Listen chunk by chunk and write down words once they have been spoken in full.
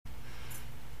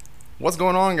What's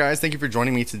going on, guys? Thank you for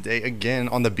joining me today again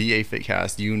on the BA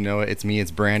Fitcast. You know it. It's me.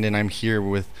 It's Brandon. I'm here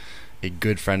with a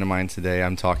good friend of mine today.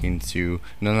 I'm talking to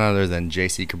none other than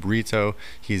JC Cabrito.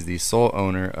 He's the sole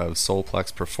owner of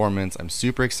Soulplex Performance. I'm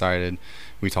super excited.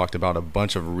 We talked about a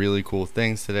bunch of really cool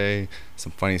things today,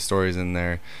 some funny stories in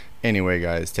there. Anyway,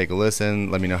 guys, take a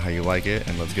listen. Let me know how you like it,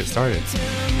 and let's get started.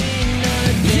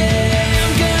 Yeah,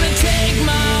 I'm gonna take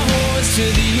my horse to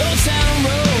the old town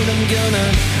road. I'm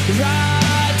gonna ride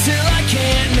till I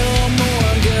can't no more.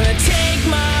 I'm gonna take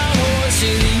my horse to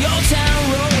the old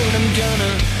town road. I'm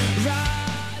gonna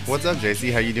ride. What's up,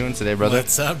 JC? How you doing today, brother?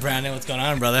 What's up, Brandon? What's going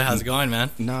on, brother? How's it going,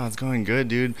 man? No, it's going good,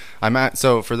 dude.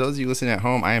 So for those of you listening at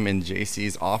home, I am in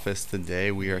JC's office today.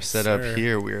 We are set up sir.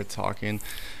 here. We are talking.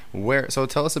 So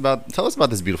tell us about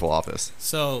this beautiful office.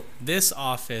 So this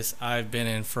office I've been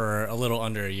in for a little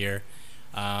under a year.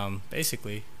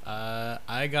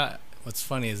 What's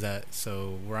funny is that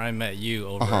where I met you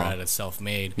over at a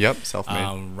Self-Made. Yep,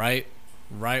 Self-Made.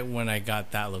 Right when I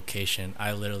got that location,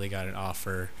 I literally got an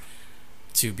offer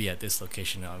to be at this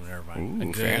location out in Irvine.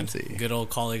 Ooh, fancy. Good old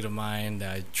colleague of mine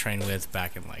that I trained with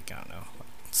back in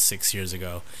 6 years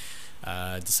ago.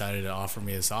 Decided to offer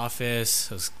me this office.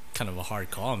 It was kind of a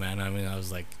hard call, man. I mean, I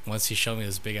was like, once he showed me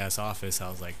this big ass office, I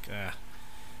was like,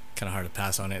 kind of hard to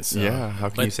pass on it. So, Yeah, how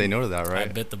can you say no to that, I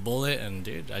right? bit the bullet, and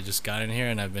dude, I just got in here,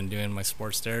 and I've been doing my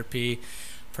sports therapy,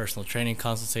 personal training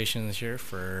consultation this year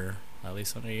for at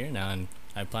least under a year now, and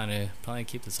I plan to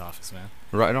keep this office, man.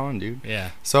 Right on, dude.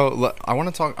 Yeah. So I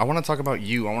want to talk about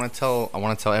you. I want to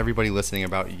tell everybody listening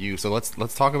about you. So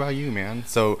let's talk about you, man.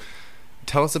 So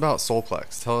tell us about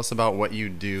Soulplex. Tell us about what you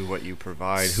do, what you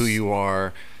provide, who you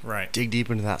are. Right. Dig deep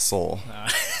into that soul.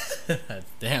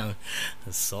 Damn,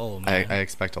 the soul, I man.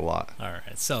 expect a lot. All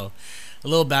right, so a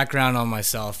little background on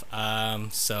myself. My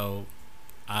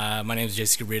name is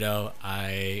JC Cabrito.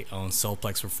 I own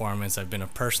Soulplex Performance. I've been a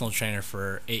personal trainer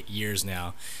for 8 years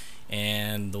now.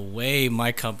 And the way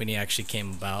my company actually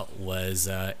came about was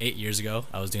 8 years ago.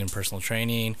 I was doing personal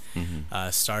training,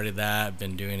 started that,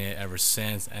 been doing it ever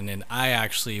since. And then I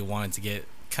actually wanted to get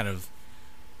kind of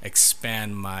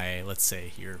expand my, let's say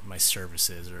here, my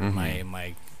services or my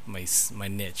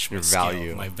niche, Your my skill,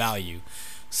 value. my value.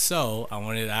 So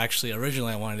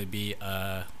originally I wanted to be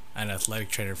an athletic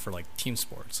trainer for like team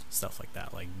sports, stuff like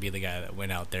that, like be the guy that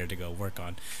went out there to go work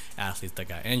on athletes that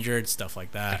got injured, stuff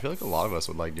like that. I feel like a lot of us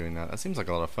would like doing that. That seems like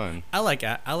a lot of fun. I like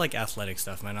athletic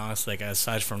stuff, man. Honestly, like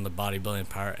aside from the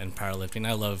bodybuilding and powerlifting,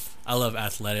 I love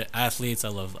athletes. I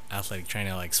love athletic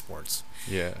training. I like sports.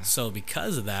 Yeah. So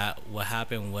because of that, what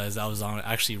happened was I was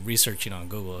actually researching on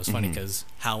Google. It was funny because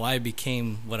how I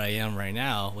became what I am right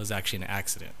now was actually an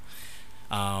accident.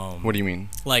 What do you mean?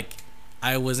 Like,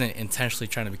 I wasn't intentionally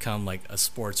trying to become like a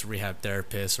sports rehab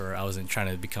therapist, or I wasn't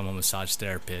trying to become a massage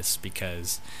therapist,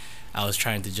 because I was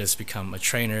trying to just become a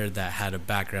trainer that had a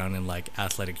background in like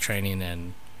athletic training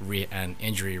and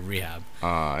injury rehab.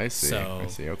 I see. So I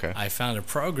see. Okay. I found a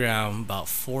program about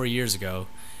 4 years ago,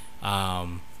 a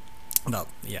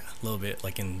little bit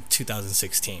like in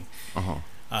 2016.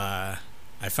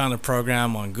 I found a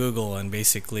program on Google, and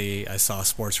basically I saw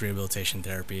sports rehabilitation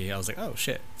therapy. I was like, oh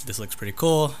shit, this looks pretty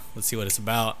cool. Let's see what it's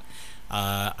about.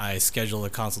 I scheduled a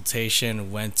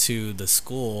consultation, went to the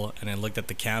school, and then looked at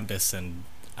the campus, and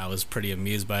I was pretty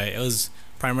amused by it. It was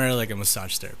primarily like a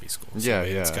massage therapy school. Yeah.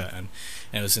 And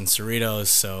it was in Cerritos,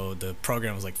 so the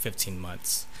program was like 15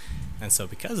 months. And so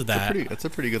because of that, It's a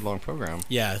pretty good long program.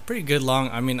 yeah, it's pretty good long.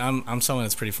 I mean, I'm someone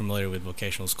that's pretty familiar with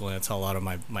vocational school, and that's how a lot of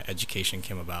my education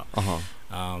came about.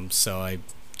 So I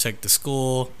took the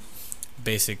school,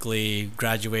 basically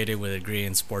graduated with a degree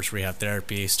in sports rehab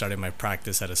therapy, started my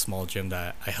practice at a small gym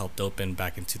that I helped open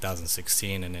back in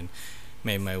 2016, and then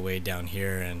made my way down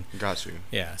here. And Got you.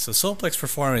 yeah, so Soulplex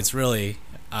Performance really,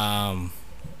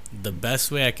 the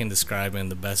best way I can describe it,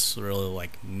 and the best really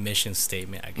like mission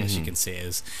statement, I guess you can say,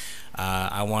 is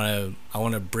I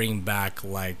want to bring back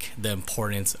like the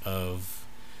importance of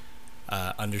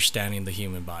understanding the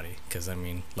human body, because I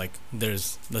mean, like,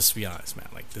 let's be honest, man,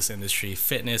 like this industry,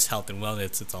 fitness, health and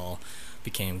wellness, it's all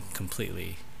became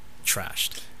completely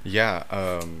trashed. Yeah.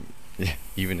 Yeah.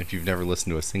 Even if you've never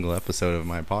listened to a single episode of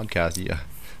my podcast, yeah,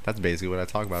 that's basically what I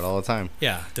talk about all the time.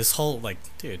 Yeah, this whole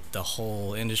the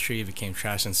whole industry became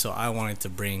trash, and so I wanted to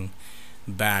bring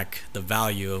back the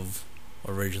value of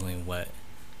originally what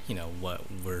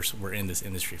we're in this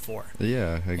industry for.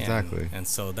 Yeah, exactly. And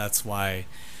so that's why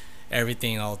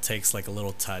everything all takes like a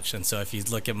little touch. And so if you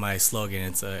look at my slogan,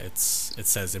 it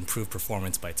says improve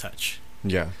performance by touch.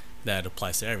 Yeah. That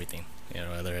applies to everything.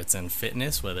 Whether it's in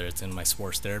fitness, whether it's in my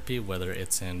sports therapy, whether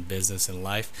it's in business and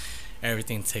life,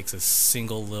 everything takes a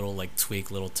single little like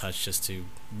tweak, little touch just to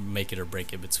make it or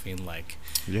break it between like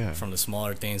Yeah. from the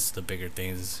smaller things to the bigger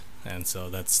things. And so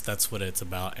that's what it's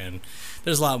about. And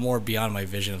there's a lot more beyond my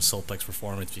vision of Soulplex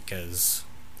Performance, because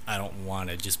I don't want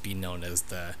to just be known as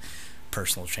the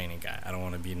personal training guy. I don't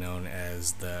want to be known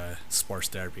as the sports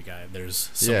therapy guy. There's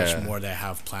so Yeah. much more that I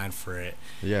have planned for it.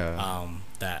 Yeah.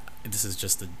 That this is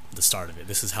just the start of it.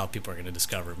 This is how people are going to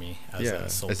discover me as Yeah. a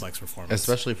Soulplex Performance.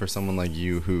 Especially for someone like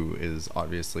you who is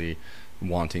obviously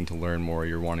wanting to learn more,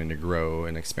 you're wanting to grow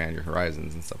and expand your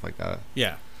horizons and stuff like that.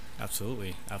 Yeah,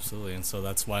 absolutely. And so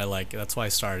that's why I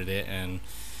started it. And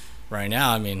right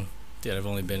now, I mean, dude, I've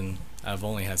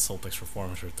only had Soulplex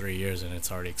Performance for 3 years, and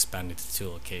it's already expanded to 2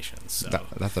 locations. So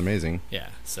That's amazing. yeah,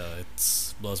 so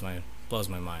it's blows my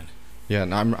mind. Yeah,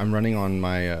 and I'm running on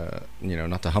my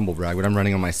not to humble brag, but I'm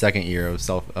running on my second year of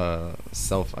self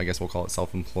I guess we'll call it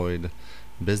self-employed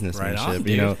businessmanship. Right on,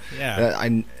 You know, dude. Yeah.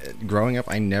 I growing up,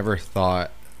 I never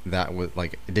thought that was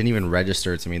like, it didn't even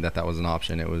register to me that was an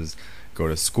option. It was go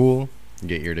to school,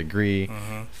 get your degree,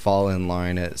 fall in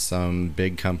line at some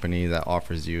big company that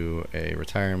offers you a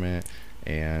retirement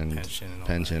and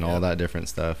Pension and all all that, that different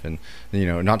stuff. And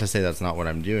not to say that's not what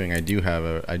I'm doing. I do have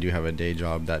a day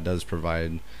job that does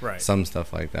provide Right. some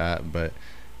stuff like that, but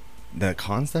the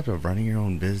concept of running your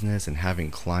own business and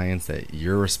having clients that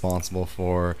you're responsible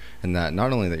for, and that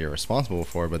not only that you're responsible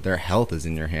for, but their health is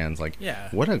in your hands, like, Yeah.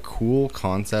 what a cool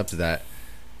concept that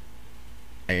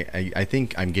I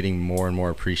think I'm getting more and more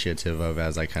appreciative of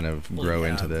as I kind of Well, grow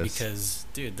yeah, into this. Because,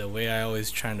 dude, the way I always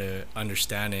try to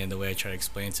understand it and the way I try to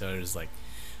explain to others, like,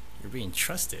 you're being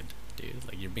trusted, dude.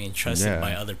 Like, you're being trusted Yeah.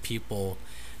 by other people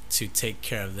to take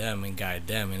care of them and guide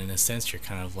them. And in a sense, you're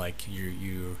kind of like,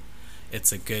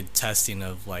 it's a good testing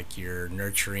of, like, your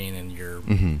nurturing and your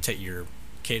your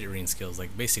catering skills.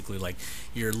 Like, basically, like,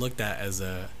 you're looked at as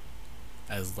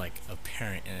like a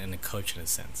parent and a coach in a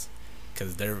sense,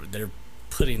 because they're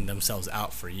putting themselves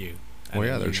out for you. Well,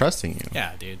 yeah, they're trusting you.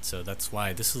 Yeah, dude. So that's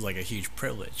why this is like a huge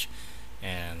privilege,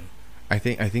 and I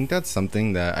think that's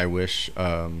something that I wish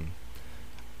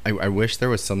I wish there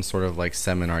was some sort of like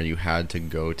seminar you had to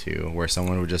go to where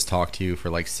someone would just talk to you for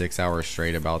like 6 hours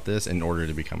straight about this in order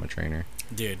to become a trainer.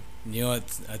 dude, you know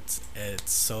it's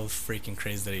so freaking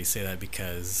crazy that you say that,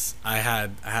 because I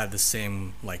had the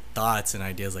same like thoughts and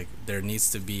ideas. Like, there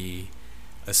needs to be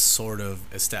a sort of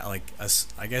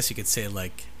I guess you could say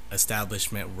like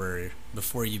establishment where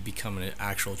before you become an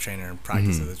actual trainer and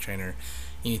practice as a trainer,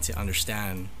 you need to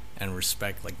understand and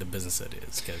respect like the business it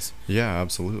is, because Yeah,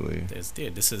 absolutely.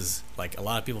 this is like, a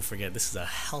lot of people forget this is a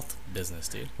health business,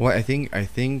 dude. Well, I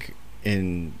think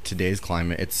in today's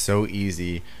climate, it's so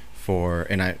easy for,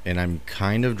 and I'm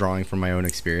kind of drawing from my own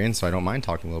experience, so I don't mind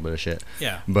talking a little bit of shit.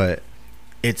 Yeah. But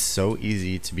it's so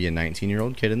easy to be a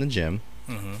 19-year-old kid in the gym,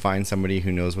 find somebody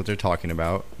who knows what they're talking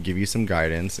about, give you some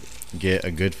guidance, get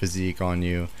a good physique on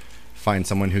you, find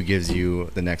someone who gives you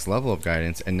the next level of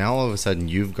guidance, and now all of a sudden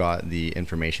you've got the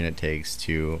information it takes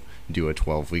to do a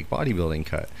 12-week bodybuilding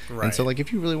cut. Right. And so, like,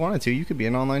 if you really wanted to, you could be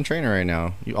an online trainer right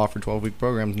now. You offer 12-week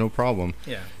programs, no problem.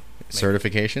 Yeah.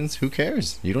 Certifications, who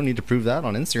cares? You don't need to prove that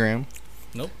on Instagram.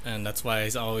 Nope. And that's why I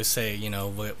always say,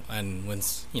 and when,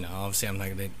 obviously I'm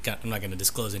not gonna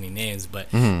disclose any names,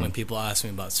 but when people ask me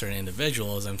about certain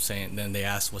individuals, I'm saying, then they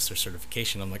ask what's their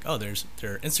certification. I'm like, oh, they're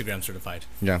Instagram certified.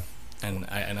 Yeah. And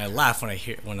I laugh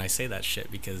when I say that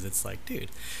shit, because it's like, dude.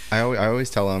 I always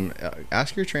tell them,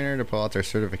 ask your trainer to pull out their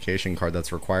certification card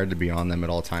that's required to be on them at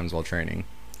all times while training.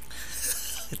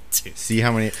 Dude. See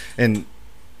how many, and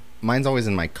mine's always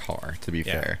in my car, to be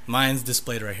fair. Mine's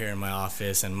displayed right here in my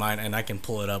office, and I can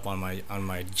pull it up on my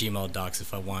Gmail docs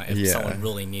if I want, if Yeah. someone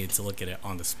really needs to look at it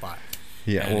on the spot.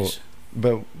 Yeah, And well,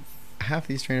 but half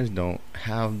these trainers don't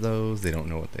have those. They don't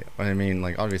know what they, I mean,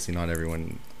 like, obviously not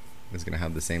everyone is going to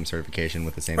have the same certification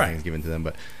with the same Right. things given to them,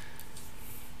 but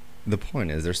the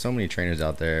point is there's so many trainers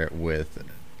out there with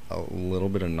a little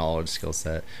bit of knowledge, skill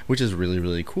set, which is really,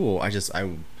 really cool.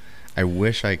 I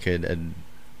wish I could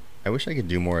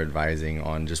do more advising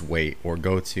on just weight, or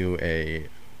go to a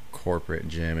corporate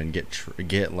gym and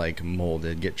get like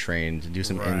molded, get trained, do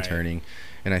some Right. interning.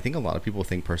 And I think a lot of people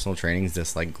think personal training is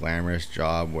this like glamorous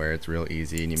job where it's real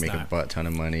easy and you It's make a not. butt ton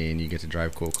of money and you get to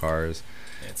drive cool cars.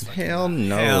 It's Hell fucking-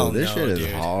 no. hell This shit is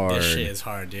dude. hard. This shit is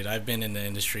hard, dude. I've been in the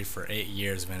industry for 8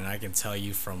 years, man, and I can tell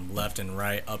you from left and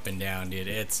right, up and down, dude.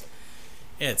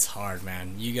 It's hard,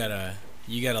 man. You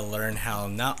gotta learn how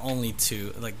not only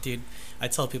to, like, dude. I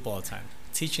tell people all the time,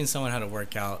 teaching someone how to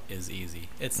work out is easy.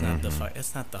 It's not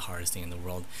it's not the hardest thing in the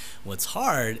world. What's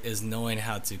hard is knowing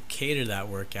how to cater that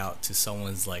workout to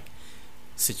someone's like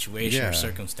situation Yeah. or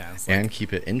circumstance. Like, And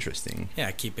keep it interesting.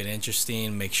 yeah, keep it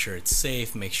interesting, make sure it's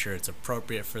safe, make sure it's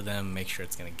appropriate for them, make sure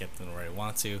it's going to get them where they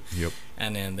want to. Yep.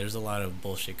 And then there's a lot of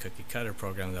bullshit cookie cutter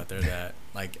programs out there that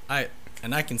like I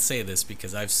can say this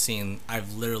because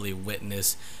I've literally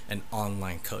witnessed an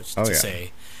online coach Oh, yeah.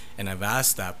 say, and I've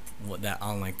asked that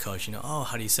online coach, oh,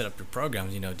 how do you set up your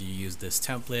programs? Do you use this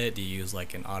template? Do you use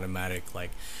like an automatic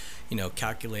like,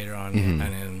 calculator on it? And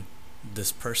then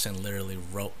this person literally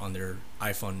wrote on their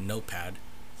iPhone notepad,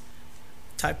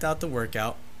 typed out the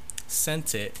workout,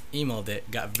 sent it, emailed it,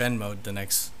 got Venmo'd the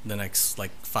next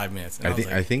like 5 minutes. And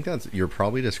I think you're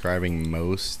probably describing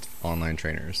most online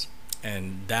trainers.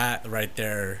 And that right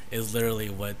there is literally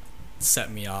what set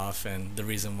me off, and the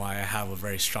reason why I have a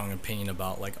very strong opinion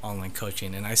about like online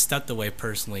coaching. And I stepped away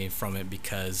personally from it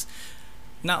because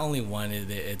not only one, it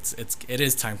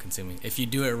is time consuming. If you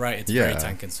do it right, it's very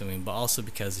time consuming. But also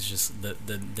because it's just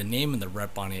the name and the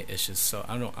rep on it is just so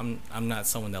I'm not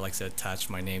someone that likes to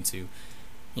attach my name to,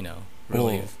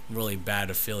 really bad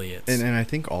affiliates. And I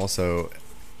think also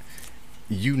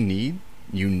you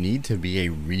need to be a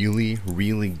really,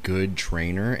 really good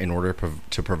trainer in order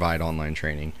to provide online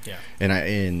training. Yeah.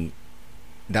 And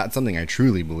that's something I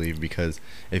truly believe, because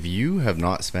if you have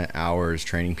not spent hours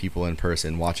training people in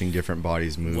person, watching different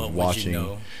bodies move,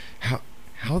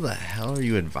 how the hell are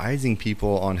you advising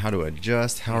people on how to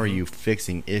adjust? How are you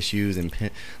fixing issues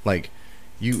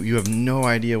you have no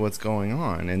idea what's going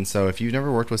on. And so if you've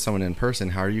never worked with someone in person,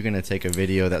 how are you going to take a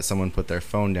video that someone put their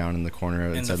phone down in the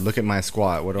corner and said, look at my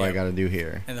squat, what do I got to do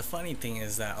here? And the funny thing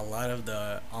is that a lot of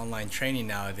the online training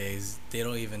nowadays, they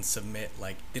don't even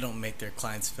they don't make their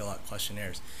clients fill out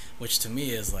questionnaires, which to me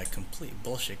is like complete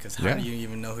bullshit, because how do you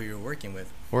even know who you're working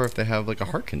with? Or if they have like a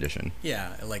heart condition.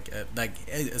 Yeah,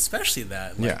 especially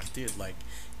that. Dude, like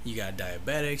you got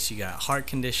diabetics, you got heart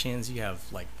conditions, you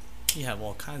have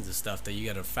all kinds of stuff that you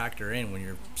got to factor in when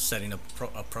you're setting up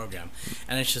a program,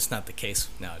 and it's just not the case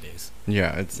nowadays.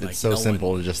 Yeah, it's so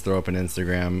simple to just throw up an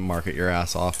Instagram, market your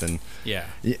ass off, and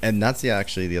and that's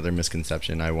actually the other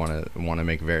misconception I want to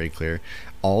make very clear.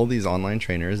 All these online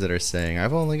trainers that are saying,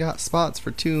 I've only got spots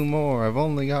for 2 more, I've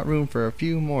only got room for a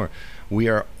few more.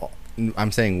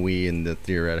 I'm saying we in the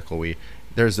theoretical we.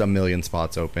 There's a million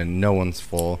spots open. No one's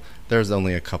full. There's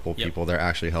only a couple people they're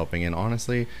actually helping. And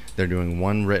honestly, they're doing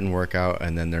one written workout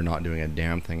and then they're not doing a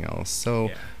damn thing else. So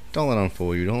don't let them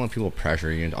fool you. Don't let people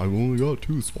pressure you. I've only got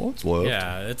 2 spots left.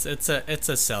 Yeah, it's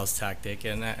a sales tactic,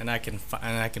 and I can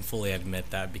fully admit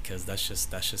that, because that's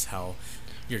just how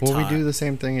you're taught. We do the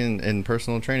same thing in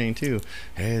personal training too.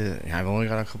 Hey, I've only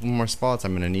got a couple more spots.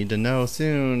 I'm gonna need to know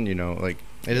soon.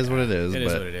 It is what it is. It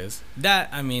is what it is.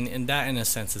 That, in a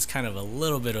sense, is kind of a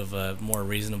little bit of a more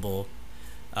reasonable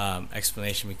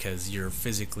explanation, because you're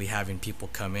physically having people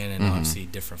come in, and obviously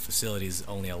different facilities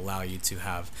only allow you to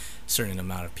have a certain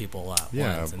amount of people at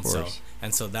once. Of course.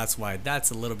 So that's why that's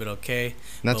a little bit okay.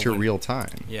 And that's your real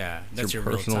time. Yeah, that's your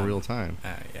personal real time.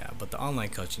 But the online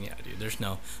coaching, dude, there's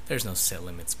no set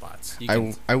limit spots.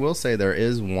 I will say there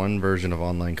is one version of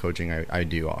online coaching I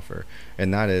do offer,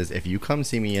 and that is, if you come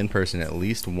see me in person at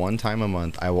least one time a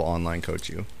month, I will online coach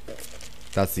you.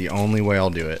 That's the only way I'll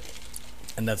do it.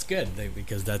 And that's good,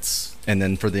 because that's... And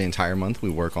then for the entire month, we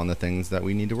work on the things that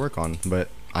we need to work on. But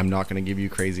I'm not going to give you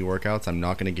crazy workouts. I'm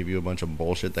not going to give you a bunch of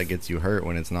bullshit that gets you hurt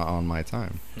when it's not on my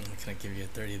time. I'm going to give you a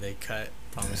 30-day cut,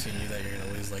 promising you that you're going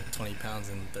to lose like 20 pounds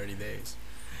in 30 days.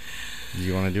 Do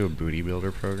you want to do a booty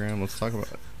builder program? Let's talk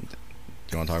about it. Do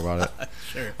you want to talk about it?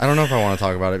 Sure. I don't know if I want to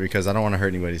talk about it, because I don't want to hurt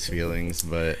anybody's feelings,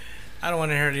 but... I don't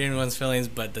want to hurt anyone's feelings,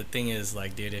 but the thing is,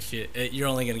 like, dude, if you're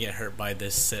only gonna get hurt by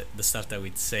the stuff that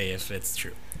we'd say if it's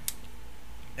true.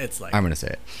 It's like, I'm gonna say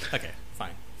it. Okay,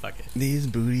 fine, fuck it. These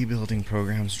booty building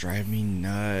programs drive me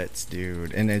nuts,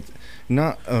 dude. And it's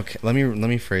not okay. Let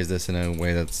me phrase this in a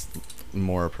way that's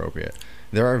more appropriate.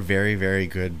 There are very, very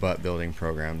good butt building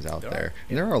programs out there.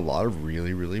 Yeah. There are a lot of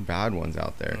really, really bad ones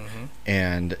out there.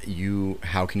 And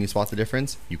how can you spot the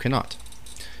difference? You cannot.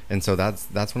 And so that's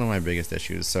one of my biggest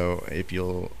issues. So if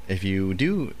you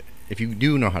do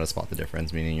know how to spot the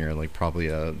difference, meaning you're like probably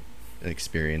an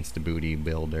experienced booty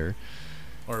builder,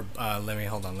 or let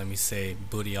me say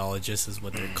bootyologist is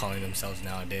what they're calling themselves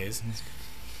nowadays.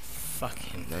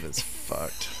 Fucking that is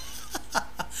fucked.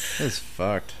 That is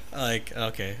fucked. Like,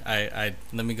 okay, I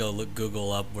let me go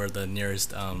Google up where the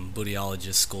nearest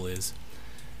bootyologist school is.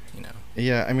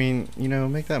 Yeah,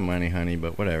 make that money, honey,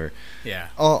 but whatever. Yeah.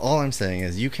 All I'm saying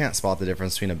is you can't spot the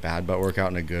difference between a bad butt workout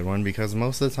and a good one, because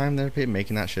most of the time they're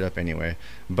making that shit up anyway.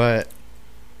 But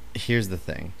here's the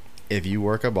thing. if you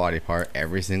work a body part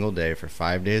every single day for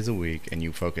 5 days a week and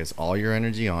you focus all your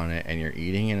energy on it and you're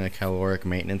eating in a caloric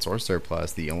maintenance or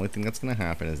surplus, the only thing that's going to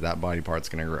happen is that body part's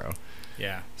going to grow.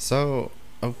 Yeah. So,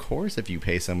 of course, if you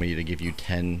pay somebody to give you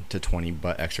 10 to 20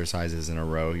 butt exercises in a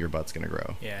row, your butt's going to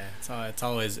grow. Yeah.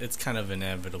 It's kind of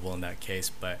inevitable in that case,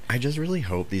 but I just really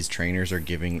hope these trainers are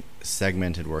giving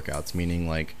segmented workouts, meaning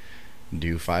like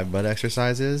do 5 butt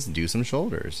exercises, do some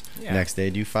shoulders. Yeah. Next day,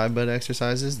 do 5 butt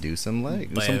exercises, do some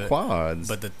legs, do some quads.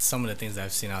 But some of the things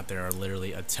I've seen out there are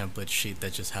literally a template sheet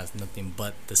that just has nothing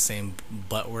but the same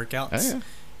butt workouts. Oh, yeah.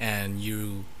 And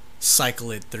you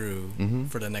cycle it through Mm-hmm.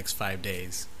 for the next 5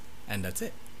 days, and that's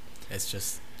it. It's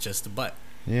just the butt.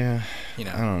 Yeah, You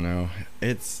know. I don't know.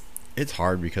 It's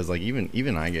hard because like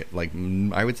even I get like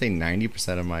I would say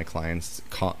 90% of my clients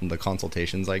the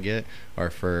consultations I get are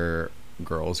for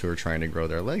girls who are trying to grow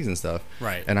their legs and stuff.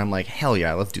 Right. And I'm like, hell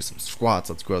yeah, let's do some squats,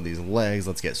 let's grow these legs,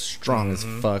 let's get strong as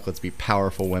fuck, let's be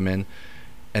powerful women.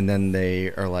 And then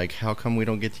they are like, how come we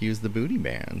don't get to use the booty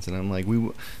bands? And I'm like,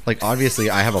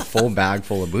 obviously I have a full bag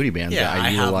full of booty bands Yeah, that I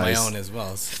have utilize my own as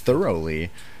well.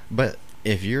 thoroughly. But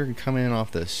if you're coming in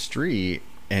off the street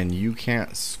and you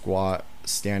can't squat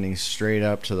standing straight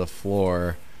up to the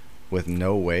floor with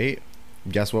no weight,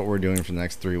 guess what we're doing for the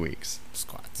next 3 weeks?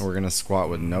 Squats. We're going to squat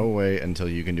with no weight until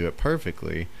you can do it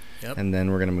perfectly. Yep. And then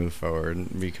we're going to move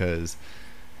forward, because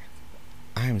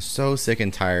I am so sick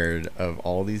and tired of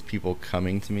all these people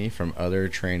coming to me from other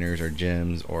trainers or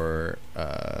gyms or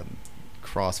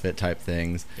CrossFit type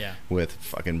things Yeah. with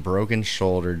fucking broken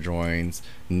shoulder joints,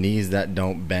 knees that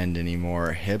don't bend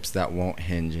anymore, hips that won't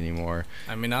hinge anymore.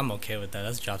 I mean, I'm okay with that.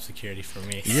 That's job security for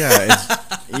me.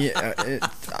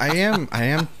 I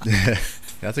am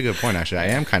that's a good point, actually. I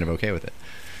am kind of okay with it.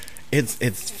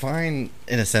 It's fine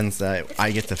in a sense that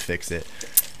I get to fix it.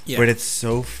 Yeah. But it's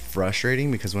so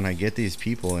frustrating because when I get these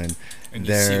people in, And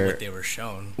you see what they were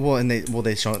shown. well, and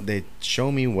they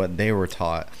show me what they were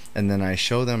taught, and then I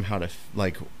show them how to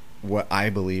like what I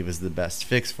believe is the best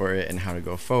fix for it and how to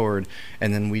go forward.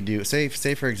 And then we do say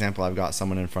for example, I've got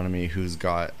someone in front of me who's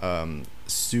got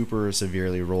super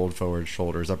severely rolled forward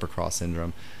shoulders, upper cross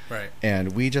syndrome. Right.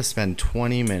 And we just spend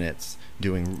 20 minutes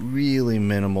doing really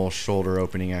minimal shoulder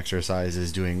opening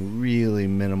exercises, doing really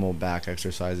minimal back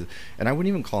exercises. And I wouldn't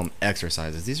even call them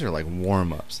exercises. These are like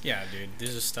warm-ups. Yeah, dude.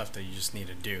 This is stuff that you just need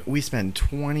to do. We spend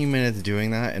 20 minutes doing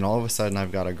that, and all of a sudden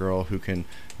I've got a girl who can,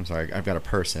 I've got a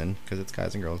person, because it's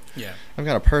guys and girls. Yeah. I've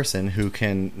got a person who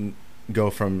can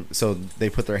go from, so they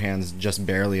put their hands just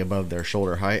barely above their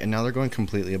shoulder height, and now they're going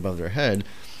completely above their head.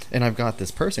 And I've got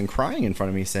this person crying in front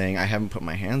of me saying, I haven't put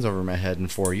my hands over my head in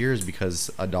 4 years because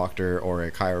a doctor or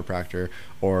a chiropractor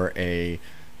or a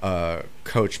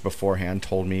coach beforehand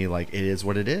told me, like, it is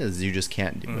what it is. You just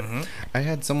can't do it. I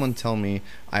had someone tell me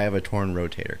I have a torn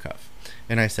rotator cuff.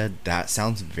 And I said, that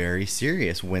sounds very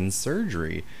serious. When's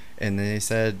surgery? And they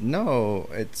said, no,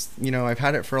 it's, I've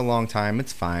had it for a long time.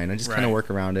 It's fine. I just kind of Right. work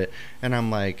around it. And I'm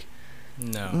like,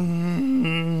 No.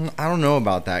 I don't know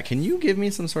about that. Can you give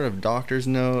me some sort of doctor's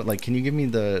note? Like, can you give me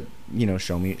the,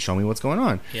 show me what's going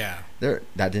on? Yeah. That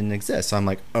didn't exist. So I'm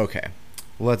like, okay,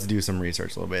 let's do some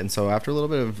research a little bit. And so after a little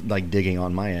bit of like digging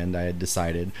on my end, I had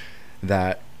decided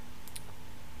that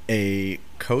a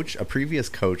previous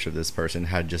coach of this person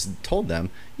had just told them,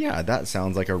 yeah, that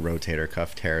sounds like a rotator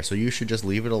cuff tear. So you should just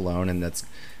leave it alone. And that's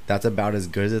about as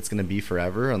good as it's going to be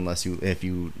forever. If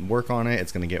you work on it,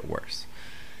 it's going to get worse.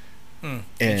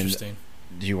 Interesting.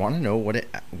 Do you want to know what it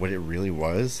really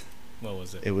was? What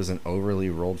was it? It was an overly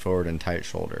rolled forward and tight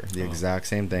shoulder. The exact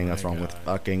same thing that's my wrong with God.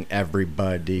 fucking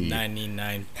everybody.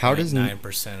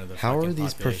 99.9% of the How are fucking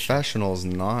these population. professionals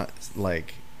not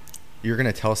like? You're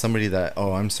gonna tell somebody that,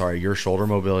 oh, I'm sorry, your shoulder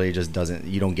mobility just doesn't.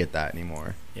 You don't get that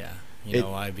anymore. Yeah. You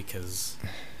know why? Because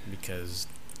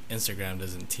Instagram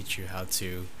doesn't teach you how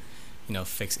to,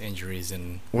 fix injuries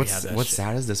and rehab that What's shit.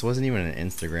 sad is this wasn't even an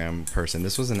Instagram person.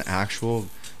 This was an actual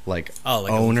like Oh,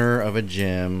 like owner of a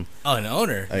gym. Oh, an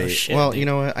owner. Oh, shit. Well, dude. you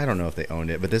know what? I don't know if they owned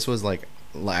it, but this was like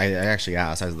I actually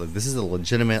asked. I was like, this is a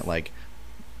legitimate like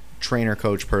trainer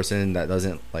coach person that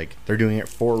doesn't like they're doing it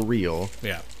for real.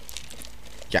 Yeah.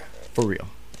 Yeah, for real.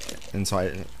 And so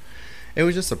it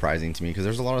was just surprising to me because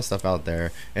there's a lot of stuff out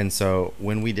there. And so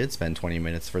when we did spend 20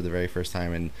 minutes for the very first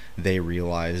time and they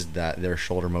realized that their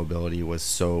shoulder mobility was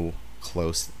so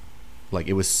close, like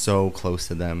it was so close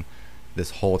to them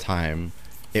this whole time,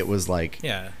 it was like,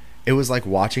 Yeah. it was like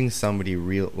watching somebody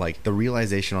like the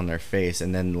realization on their face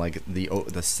and then like the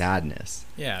sadness.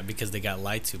 Yeah, because they got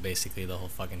lied to basically the whole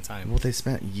fucking time. Well, they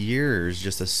spent years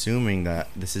just assuming that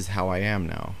this is how I am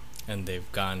now. And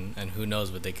they've gone, and who knows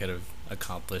what they could have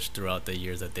accomplished throughout the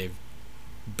years that they've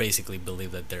basically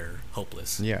believe that they're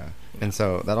hopeless. Yeah. You know? And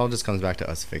so that all just comes back to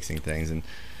us fixing things and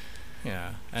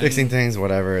Yeah. fixing things,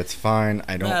 whatever. It's fine.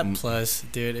 I don't. That plus,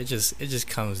 dude, it just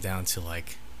comes down to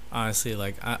like, honestly,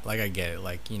 like I get it.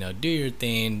 Like, you know, do your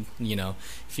thing. You know,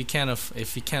 if you can't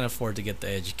afford to get the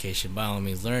education, by all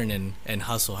means, learn and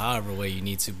hustle however way you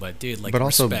need to. But dude, like, but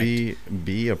also respect.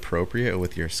 be appropriate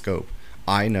with your scope.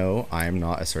 I know I'm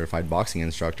not a certified boxing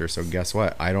instructor, so guess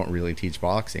what? I don't really teach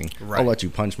boxing. Right. I'll let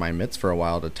you punch my mitts for a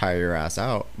while to tire your ass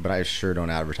out, but I sure don't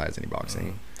advertise any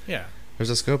boxing. Yeah. There's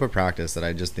a scope of practice that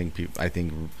I just think I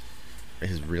think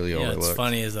is really overlooked. What's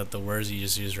funny is that the words you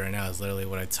just used right now is literally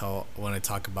what I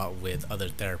talk about with other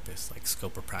therapists, like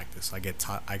scope of practice. I got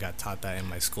taught that in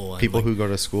my school. And People like, who go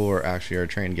to school or actually are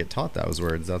trained get taught those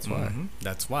words. That's why. Mm-hmm.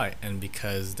 That's why, and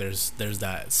because there's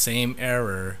that same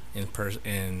error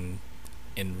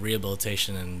in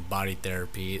rehabilitation and body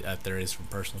therapy that there is from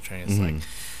personal training. It's like,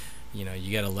 you know,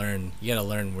 you gotta learn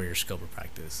where your scope of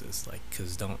practice is. Like,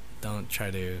 cause don't try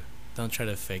to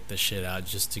fake the shit out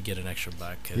just to get an extra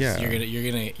buck. Cause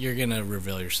you're gonna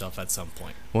reveal yourself at some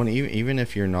point. Well, and even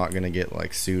if you're not gonna get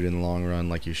like sued in the long run,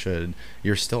 like you should,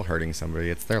 you're still hurting somebody.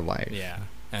 It's their life. Yeah.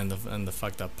 And the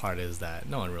fucked up part is that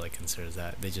no one really considers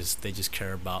that. They just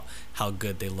care about how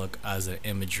good they look as an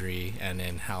imagery, and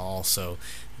then how also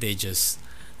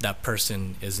that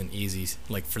person is an easy,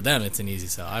 like, for them it's an easy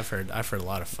sell. I've heard a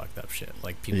lot of fucked up shit,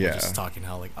 like people just talking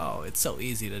how like, oh, it's so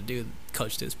easy to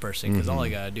coach this person because all I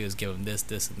gotta do is give them this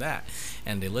and that,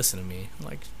 and they listen to me. I'm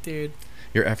like, dude,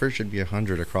 your effort should be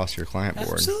 100 across your client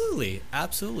board.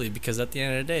 Absolutely, because at the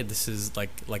end of the day, this is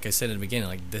like I said in the beginning,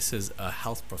 like, this is a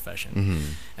health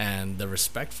profession, and the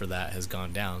respect for that has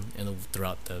gone down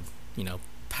throughout the, you know,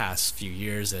 past few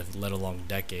years, let alone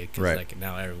decade, because like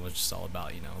now everyone's just all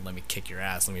about, you know, let me kick your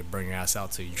ass, let me burn your ass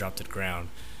out till you drop to the ground,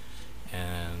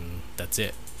 and that's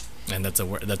it. And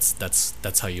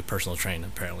that's how you personal train,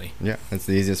 apparently. Yeah, that's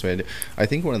the easiest way to do. I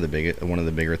think one of the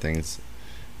bigger things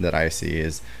that I see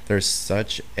is there's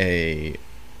such a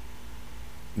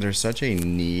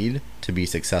need to be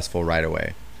successful right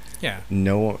away. Yeah.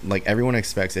 No, like, everyone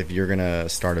expects, if you're gonna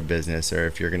start a business, or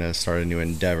if you're gonna start a new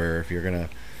endeavor, if you're gonna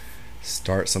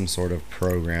start some sort of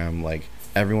program, like,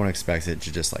 everyone expects it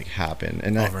to just like happen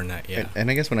and overnight. And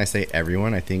I guess when I say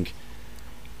everyone, I think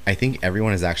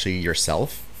everyone is actually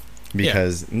yourself,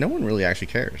 because no one really actually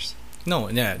cares. No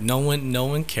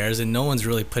one cares, and no one's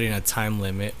really putting a time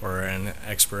limit or an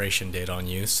expiration date on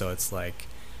you. So it's like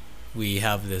we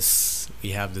have this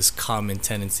common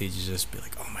tendency to just be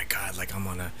like, oh my god, like I'm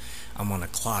on a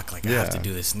clock, like I have to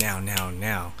do this now,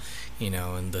 you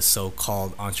know. And the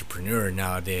so-called entrepreneur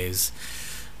nowadays,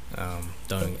 I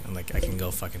can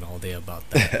go fucking all day about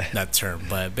that term,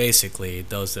 but basically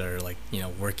those that are like, you know,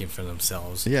 working for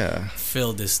themselves,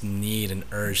 feel this need and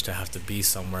urge to have to be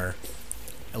somewhere.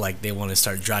 Like, they want to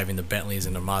start driving the Bentleys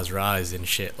and the Maseratis and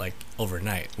shit, like,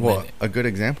 overnight. Well, a good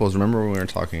example is, remember when we were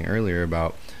talking earlier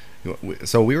about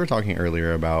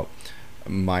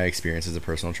my experience as a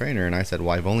personal trainer, and I said,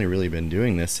 well, I've only really been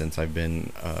doing this since I've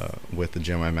been with the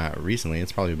gym I'm at recently.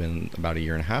 It's probably been about 1.5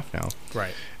 years now.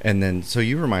 Right. And then, so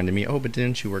you reminded me, oh, but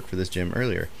didn't you work for this gym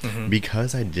earlier?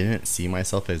 Because I didn't see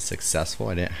myself as successful,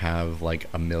 I didn't have like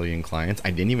 1 million clients,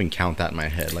 I didn't even count that in my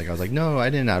head. Like, I was like, no, I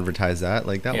didn't advertise that.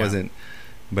 Like, that wasn't,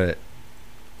 but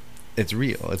it's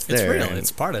real. It's there. It's real.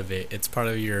 It's part of it. It's part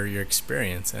of your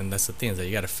experience. And that's the thing, is that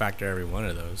you got to factor every one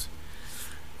of those.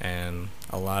 And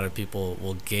a lot of people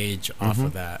will gauge off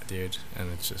of that, dude.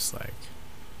 And it's just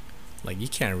like you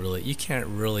can't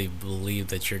really believe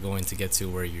that you're going to get to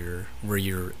where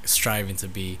you're striving to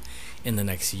be in the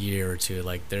next year or two.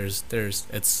 Like,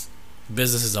 business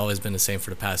has always been the same for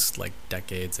the past like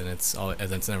decades, and it's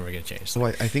never gonna change.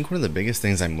 Well, I think one of the biggest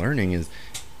things I'm learning is,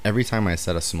 every time I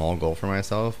set a small goal for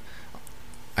myself,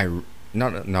 I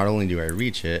not only do I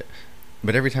reach it,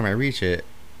 but every time I reach it,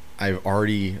 I've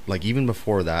already, like, even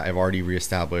before that, I've already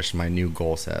reestablished my new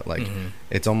goal set. Like,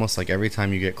 it's almost like every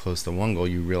time you get close to one goal,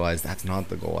 you realize that's not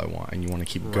the goal I want, and you want to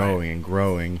keep going and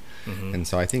growing. And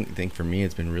so I think for me,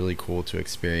 it's been really cool to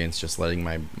experience just letting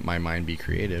my mind be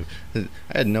creative. I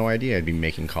had no idea I'd be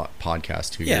making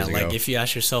podcasts 2 years ago. Yeah, like, if you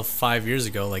ask yourself 5 years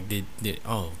ago, like,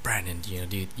 Brandon, you know,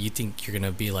 do you think you're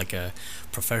gonna be like a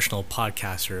professional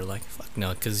podcaster? Like, fuck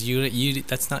no, because you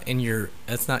that's not in your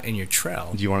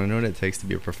trail. Do you want to know what it takes to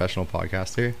be a professional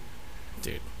podcaster?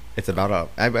 Dude, it's about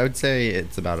I would say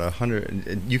it's about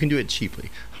 100. You can do it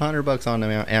cheaply, $100 on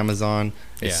Amazon.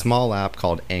 A small app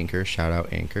called Anchor. Shout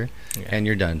out Anchor, and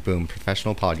you're done. Boom,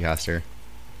 professional podcaster.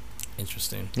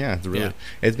 Interesting. Yeah,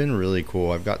 it's been really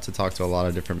cool. I've got to talk to a lot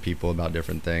of different people about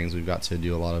different things. We've got to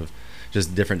do a lot of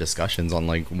just different discussions on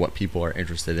like what people are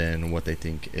interested in, what they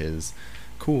think is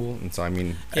cool. And so I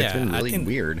mean, it's been really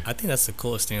weird. I think that's the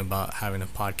coolest thing about having a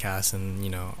podcast,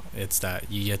 and it's that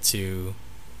you get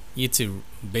to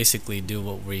basically do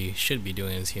what we should be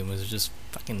doing as humans, is just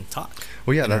fucking talk.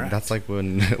 Well, yeah, that's like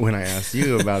when I asked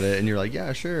you about it, and you're like,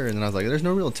 yeah, sure, and then I was like, there's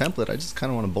no real template. I just kind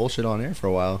of want to bullshit on air for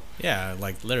a while. Yeah,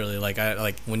 like literally, like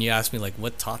when you ask me like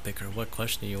what topic or what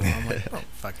question do you want, I'm like, I don't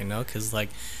fucking know, because like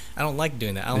I don't like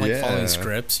doing that. I don't like following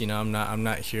scripts. I'm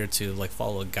not here to like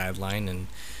follow a guideline, and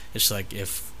it's like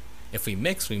if we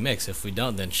mix, we mix. If we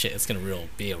don't, then shit, it's gonna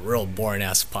be a real boring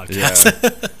ass podcast.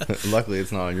 Yeah. Luckily,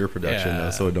 it's not on your production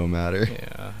though, so it don't matter.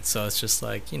 Yeah. So it's just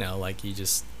like like you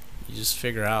just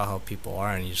figure out how people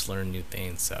are, and you just learn new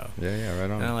things. So yeah,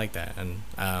 right on. And I like that. And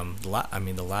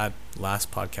the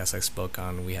last podcast I spoke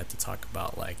on, we had to talk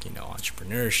about like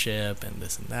entrepreneurship and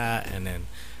this and that, and then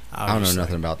I don't know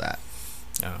nothing about that.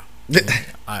 Oh,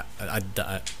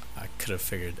 I could have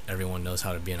figured everyone knows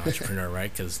how to be an entrepreneur,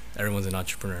 right? Because everyone's an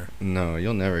entrepreneur. No,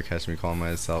 you'll never catch me calling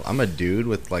myself. I'm a dude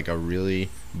with like a really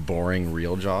boring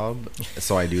real job,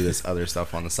 so I do this other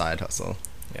stuff on the side hustle.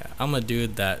 Yeah, I'm a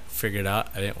dude that figured out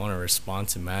I didn't want to respond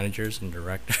to managers and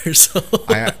directors.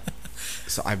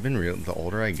 So I've been real. The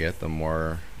older I get, the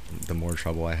more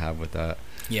trouble I have with that.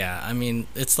 Yeah, I mean,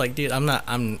 it's like, dude, I'm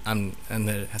and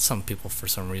there, some people, for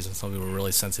some reason, some people are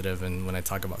really sensitive, and when I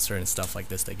talk about certain stuff like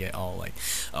this, they get all like,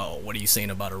 oh, what are you saying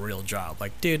about a real job?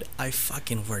 Like, dude, I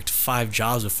fucking worked 5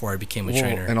 jobs before I became a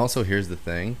trainer. And also, here's the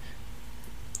thing.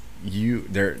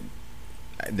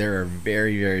 There are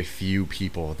very, very few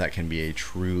people that can be a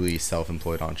truly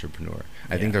self-employed entrepreneur.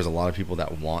 I think there's a lot of people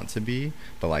that want to be,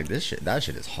 but like that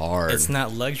shit is hard. It's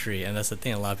not luxury, and that's the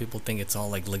thing. A lot of people think it's all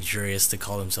like luxurious to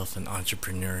call themselves an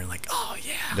entrepreneur, and like, oh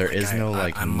yeah. There is no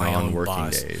I'm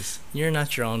non-working days. You're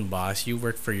not your own boss. You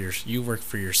work for your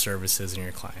services and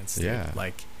your clients. Dude. Yeah.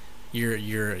 Like,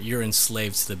 you're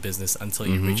enslaved to the business until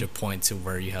you reach a point to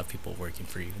where you have people working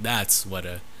for you. That's what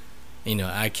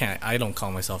I don't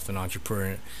call myself an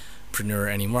entrepreneur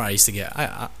anymore.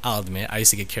 I'll admit, I used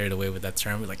to get carried away with that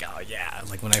term. Like, oh yeah,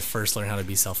 like when I first learned how to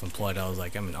be self-employed, I was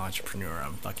like, I'm an entrepreneur.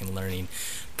 I'm fucking learning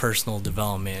personal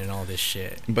development and all this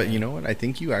shit. But you know what? I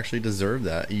think you actually deserve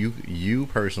that. You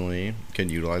personally can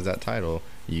utilize that title.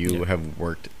 You have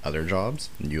worked other jobs.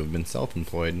 You have been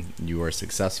self-employed. You are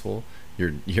successful.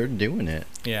 You're doing it.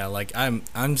 Yeah, like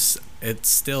it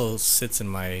still sits in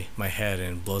my head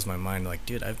and blows my mind. Like,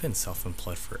 dude, I've been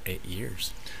self-employed for 8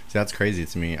 years. See, that's crazy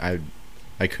to me. I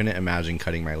couldn't imagine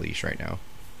cutting my leash right now.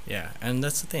 Yeah, and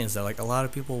that's the thing, is that like a lot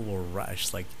of people will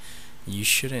rush. Like, you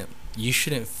shouldn't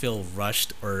feel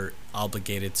rushed or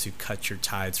obligated to cut your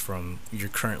ties from your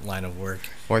current line of work.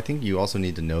 Well, I think you also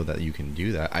need to know that you can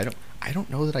do that. I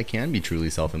don't know that I can be truly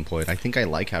self-employed. I think I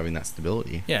like having that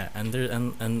stability. Yeah, and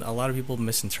a lot of people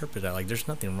misinterpret that. Like, there's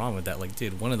nothing wrong with that. Like,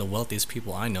 dude, one of the wealthiest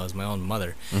people I know is my own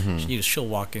mother. She'll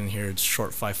walk in here,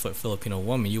 short 5-foot Filipino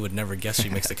woman. You would never guess she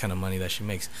makes the kind of money that she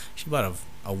makes. She bought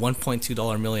a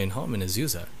 $1.2 million home in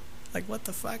Azusa. Like, what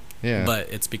the fuck? Yeah. But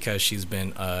it's because she's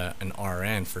been an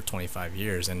RN for 25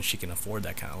 years, and she can afford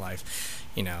that kind of life.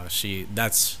 She's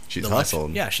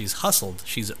hustled. Yeah, she's hustled.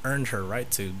 She's earned her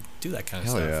right to do that kind of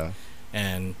stuff. Yeah.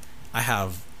 And I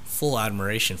have full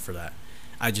admiration for that.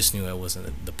 I just knew it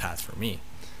wasn't the path for me.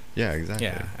 Yeah, exactly.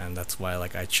 Yeah, and that's why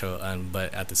like I chose.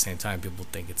 But at the same time, people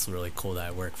think it's really cool that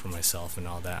I work for myself and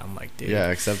all that. I'm like, dude. Yeah,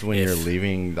 except when you're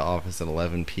leaving the office at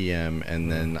 11 p.m.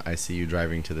 and then I see you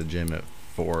driving to the gym at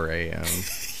 4 a.m.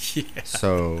 Yeah.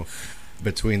 So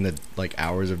between the like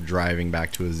hours of driving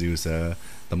back to Azusa,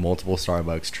 the multiple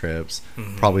Starbucks trips,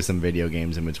 probably some video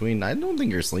games in between, I don't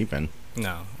think you're sleeping.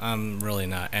 No, I'm really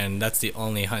not. And that's the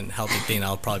only unhealthy thing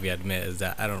I'll probably admit, is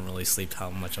that I don't really sleep how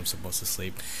much I'm supposed to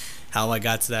sleep. How I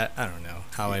got to that, I don't know.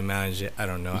 How I manage it, I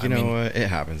don't know. You know what? It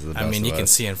happens to the best of us. You can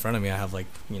see in front of me, I have like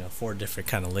 4 different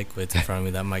kind of liquids in front of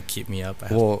me that might keep me up.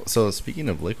 So speaking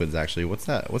of liquids, actually, what's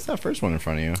that first one in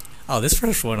front of you? Oh, this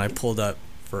first one I pulled up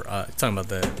for talking about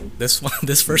this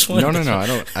first one. No,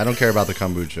 I don't care about the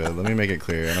kombucha. Let me make it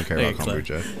clear. I don't care about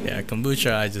kombucha. Yeah,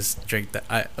 kombucha. I just drink that.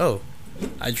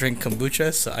 I drink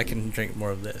kombucha, so I can drink more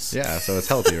of this. Yeah, so it's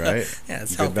healthy, right? Yeah,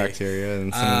 it's good healthy. Bacteria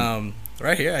and some.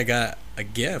 Right here, I got a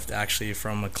gift actually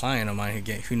from a client of mine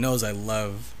who knows I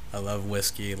love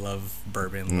whiskey, love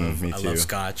bourbon, I love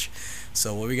scotch.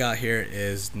 So what we got here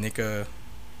is Nikka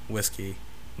whiskey.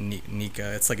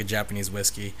 Nikka, it's like a Japanese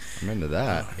whiskey. I'm into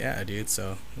that. Yeah, dude.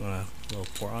 So you want a little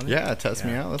pour on it? Yeah, test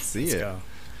me out. Let's see it. Go.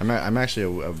 I'm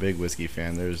actually a big whiskey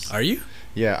fan. Are you?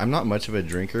 Yeah, I'm not much of a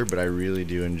drinker, but I really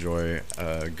do enjoy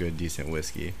a good, decent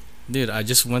whiskey. Dude, I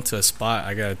just went to a spot.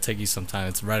 I gotta take you sometime.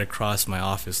 It's right across my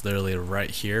office, literally right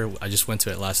here. I just went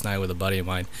to it last night with a buddy of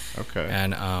mine. Okay.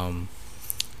 And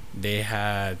they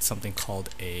had something called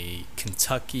a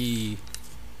Kentucky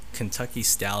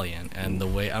Stallion, and the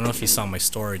way, I don't know if you saw my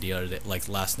story the other day, like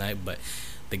last night, but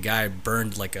the guy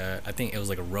burned like I think it was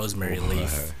like a rosemary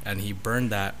leaf, and he burned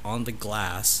that on the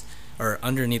glass or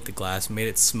underneath the glass, made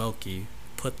it smoky,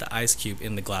 put the ice cube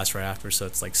in the glass right after, so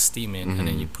it's like steaming, and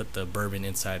then you put the bourbon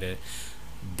inside it.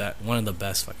 That one of the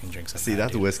best fucking drinks I've See, had,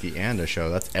 that's dude. whiskey and a show.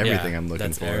 That's everything I'm looking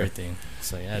that's for. Everything.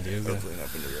 So yeah, dude. Hopefully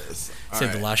not into this.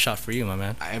 Save the last shot for you, my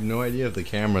man. I have no idea if the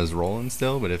camera's rolling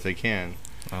still, but if they can,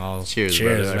 Oh, cheers,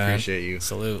 cheers, brother. man. I appreciate you.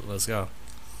 Salute. Let's go.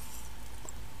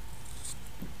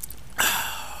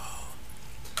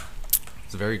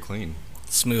 It's very clean.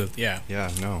 Smooth. Yeah.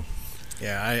 Yeah, no.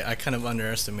 Yeah. I kind of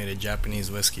underestimated Japanese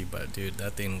whiskey, but dude,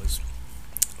 that thing was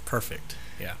perfect.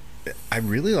 Yeah. I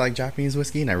really like Japanese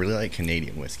whiskey, and I really like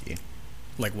Canadian whiskey.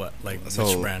 Like what? Like So,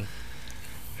 which brand?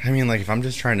 I mean, like, if I'm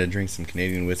just trying to drink some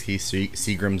Canadian whiskey,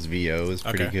 Seagram's VO is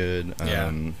pretty Okay. good.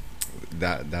 Yeah.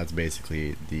 That's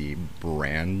basically the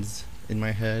brands in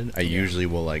my head. I Yeah. usually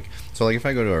will, like, so, like, if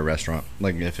I go to a restaurant,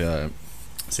 like, if,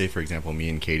 say, for example, me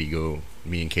and Katie,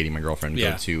 my girlfriend,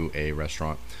 Yeah. go to a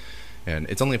restaurant, and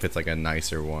it's only if it's, like, a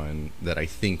nicer one that I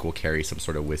think will carry some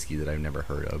sort of whiskey that I've never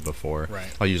heard of before.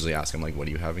 Right. I'll usually ask them, like, what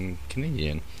do you have in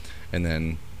Canadian? And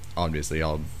then obviously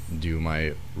I'll do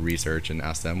my research and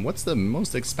ask them what's the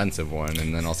most expensive one,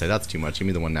 and then I'll say that's too much, give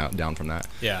me the one down from that.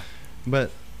 Yeah.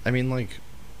 But I mean, like,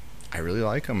 I really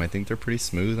like them. I think they're pretty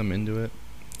smooth. I'm into it.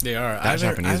 They are. That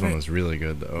Japanese one was really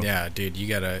good though. Yeah, dude, you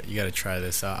gotta try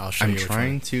this. I'll show I'm you. which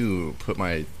trying one. to put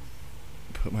my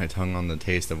tongue on the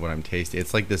taste of what I'm tasting.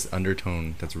 It's like this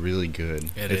undertone that's really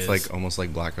good. It's is. like almost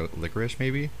like black licorice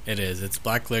maybe. It is. It's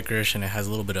black licorice, and it has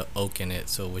a little bit of oak in it,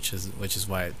 so which is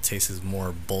why it tastes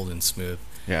more bold and smooth.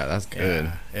 Yeah, that's good.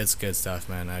 Yeah, it's good stuff,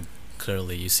 man.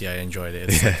 You see, I enjoyed it.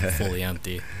 It's like fully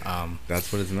empty.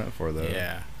 That's what it's meant for though.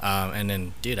 Yeah. And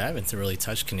then, dude, I haven't really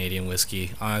touched Canadian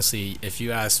whiskey. Honestly, if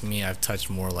you ask me, I've touched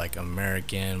more like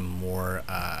American, more,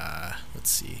 let's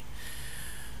see,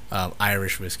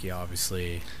 Irish whiskey,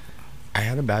 obviously. I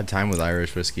had a bad time with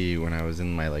Irish whiskey when I was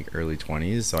in my like early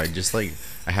 20s, so I just like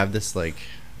I have this like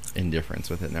indifference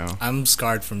with it now. I'm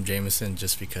scarred from Jameson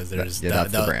just because that's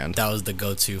the brand. That was the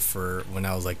go-to for when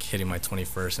I was like hitting my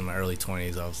 21st in my early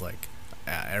 20s. I was like,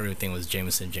 everything was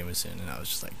Jameson, and I was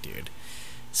just like, dude,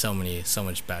 so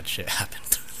much bad shit happened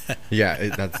through that.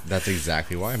 Yeah, that's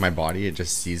exactly why my body, it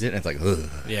just sees it and it's like, ugh.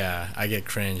 Yeah, I get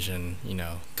cringe, and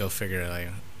go figure. Like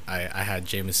I had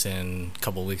Jameson a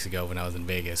couple weeks ago when I was in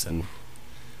Vegas, and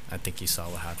I think you saw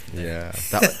what happened there.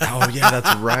 Yeah. Oh yeah,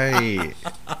 that's right.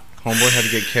 Homeboy had to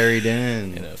get carried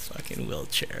In in. a fucking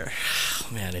wheelchair.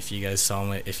 Man, if you guys saw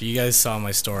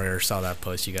my story or saw that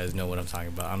post, you guys know what I'm talking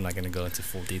about. I'm not gonna go into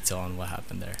full detail on what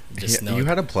happened there. Just know You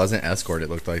had a pleasant escort, it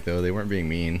looked like, though. They weren't being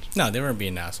mean. no, they weren't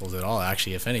being assholes at all.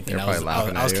 Actually, if anything, They were I was probably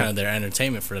laughing I was at kind you. of their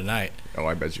entertainment for the night. Oh,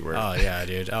 I bet you were. Oh yeah,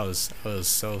 dude, I was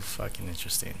so fucking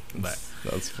interesting. But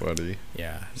That's funny.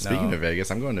 yeah, Speaking no. of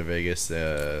Vegas, I'm going to Vegas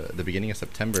the beginning of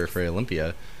September for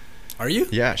Olympia. Are you?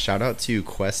 Yeah, shout out to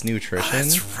Quest Nutrition. Oh,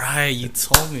 that's right. You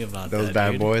told me about Those that.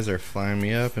 bad dude. boys are flying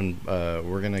me up, and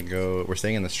we're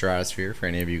staying in the Stratosphere for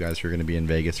any of you guys who are gonna be in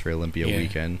Vegas for Olympia Yeah.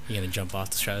 weekend. You gonna jump off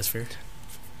the stratosphere?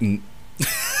 You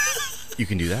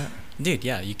can do that. Dude,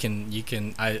 yeah, you can.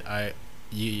 I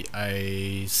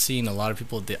seen a lot of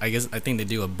people. I think they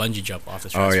do a bungee jump off the Oh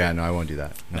stratosphere. yeah, no, I won't do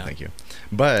that. No, No. thank you.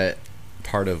 But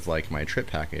part of like my trip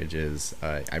package is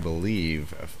I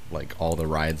believe like all the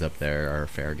rides up there are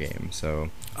fair game. So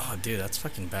Oh, dude, that's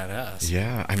fucking badass.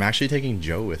 yeah, I'm actually taking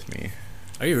Joe with me.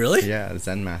 Are you really? Yeah,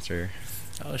 Zen Master.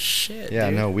 Oh shit. Yeah,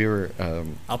 dude. no, we were.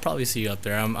 I'll probably see you up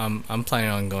there. I'm planning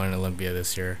on going to Olympia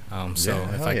this year. So Yeah,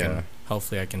 if hell I yeah. can,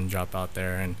 hopefully I can drop out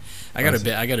there. And I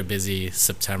got a busy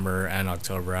September and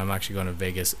October. I'm actually going to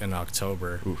Vegas in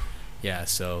October. Oof. Yeah,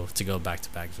 so to go back to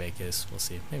back Vegas, we'll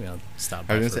see. Maybe I'll stop I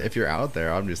by. was gonna for- say, if you're out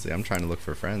there, obviously, I'm trying to look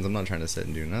for friends. I'm not trying to sit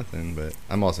and do nothing, but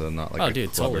I'm also not like oh, a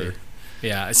dude, clubber. totally.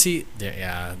 Yeah, I see.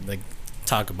 Yeah, like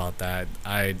talk about that.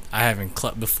 I haven't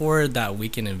clubbed before that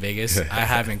weekend in Vegas. I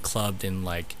haven't clubbed in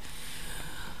like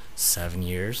 7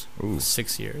 years, Ooh.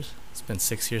 6 years. It's been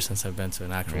 6 years since I've been to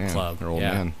an actual Man, club. you're old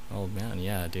yeah, man. old man.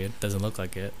 Yeah, dude. Doesn't look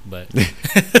like it, but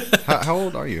How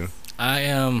old are you? I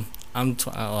am. A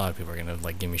lot of people are gonna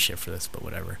like give me shit for this, but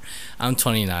whatever. I'm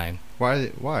 29 Why?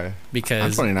 I'm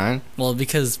because 29.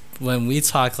 because when we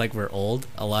talk like we're old,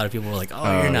 a lot of people are like, "Oh,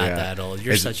 Oh, you're not yeah. that old.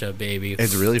 You're It's- such a baby."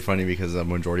 It's really funny because the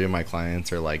majority of my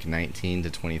clients are like 19 to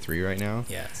 23 right now.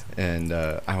 Yes. And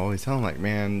I always tell them, like,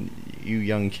 man, you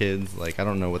young kids, like, I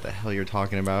don't know what the hell you're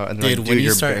talking about. And they're Dude, like, when dude, you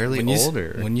you're start barely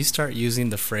older. when you start using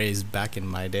the phrase "back in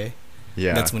my day,"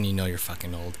 Yeah. that's when you know you're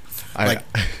fucking old. I, like,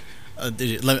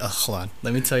 Hold on.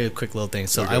 Let me tell you a quick little thing.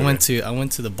 So Okay, I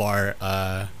went to the bar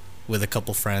with a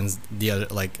couple friends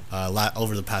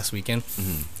over the past weekend,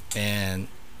 and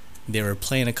they were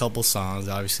playing a couple songs.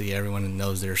 Obviously, everyone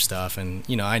knows their stuff, and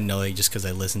I know it just because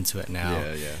I listen to it now.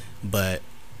 Yeah. But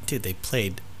dude, they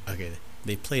played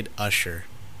Usher.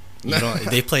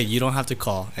 They played You Don't Have to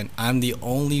Call, and I'm the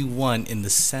only one in the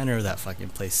center of that fucking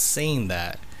place saying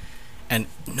that, and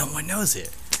no one knows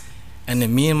it. And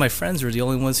then me and my friends were the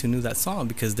only ones who knew that song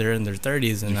because they're in their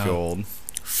 30s. And You feel old?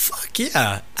 fuck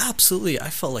yeah, absolutely. I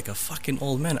felt like a fucking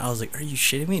old man. I was like, are you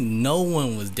shitting me? No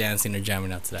one was dancing or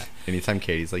jamming out to that. Anytime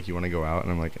Katie's like, you want to go out?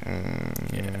 And I'm like,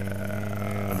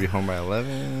 I'll be home by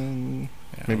 11.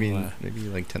 Yeah, maybe I'm,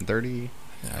 like 10:30.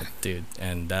 Yeah, dude,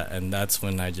 and that's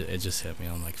when it just hit me.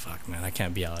 I'm like, fuck, man, I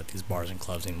can't be out at these bars and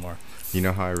clubs anymore. You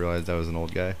know how I realized I was an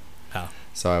old guy? How?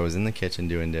 So I was in the kitchen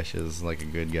doing dishes like a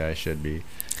good guy should be.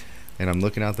 And I'm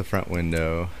looking out the front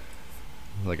window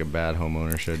like a bad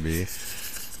homeowner should be.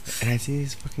 And I see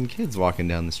these fucking kids walking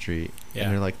down the street. Yeah.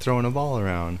 And they're like throwing a ball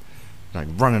around. Like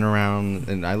running around.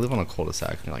 And I live on a cul-de-sac.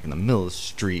 And they're like in the middle of the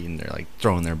street. And they're like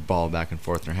throwing their ball back and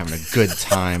forth. And they're having a good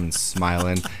time and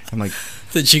smiling. I'm like,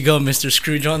 Did you go Mr.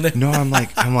 Scrooge on there? no, I'm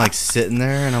like sitting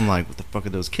there. And I'm like, what the fuck are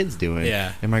those kids doing?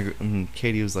 Yeah. And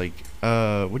Katie was like, what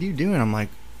are you doing? I'm like,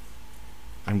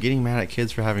 I'm getting mad at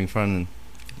kids for having fun. And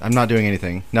I'm not doing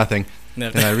anything. Nothing. No.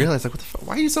 And I realized, like, what the fuck?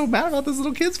 Why are you so mad about those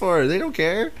little kids for? They don't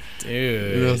care.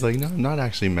 Dude. And I was like, no, I'm not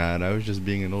actually mad. I was just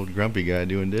being an old grumpy guy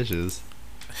doing dishes.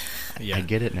 Yeah. I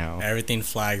get it now. Everything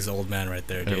flags old man right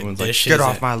there, dude. Everyone's like, Dishes get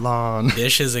off and- my lawn.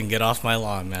 Dishes and get off my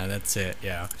lawn, man. That's it.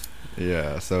 Yeah.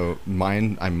 Yeah, so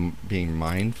I'm being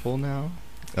mindful now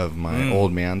of my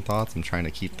old man thoughts. I'm trying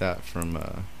to keep that from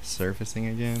surfacing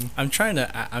again. I'm trying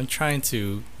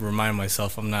to remind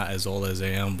myself I'm not as old as I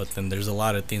am, but then there's a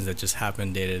lot of things that just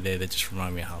happen day to day that just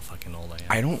remind me how fucking old I am.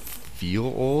 I don't feel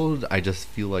old. I just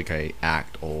feel like I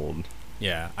act old.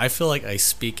 Yeah, I feel like I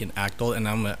speak and act old, and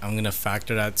I'm gonna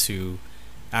factor that to.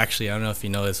 Actually, I don't know if you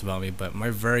know this about me, but my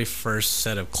very first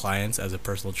set of clients as a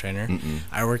personal trainer,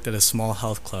 I worked at a small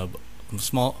health club,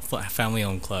 small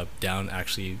family-owned club down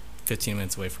actually 15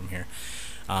 minutes away from here.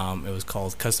 It was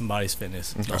called Custom Bodies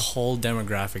Fitness. Okay. The whole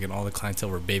demographic and all the clientele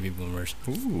were baby boomers.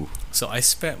 Ooh. So I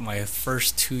spent my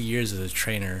first 2 years as a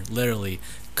trainer literally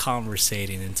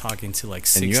conversating and talking to like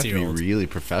 60-year-olds. And you have to be really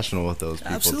professional with those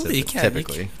people. Absolutely, you can't.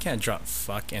 Typically. You can't drop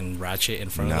fuck and ratchet in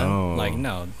front of No. them.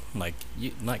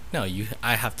 Like no,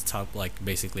 I have to talk like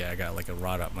basically. I got like a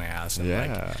rod up my ass and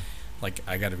Yeah. like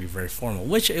I got to be very formal,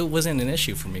 which it wasn't an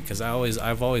issue for me because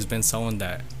I've always been someone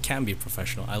that can be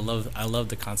professional. I love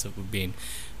the concept of being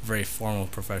very formal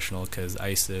professional because I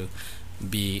used to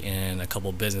be in a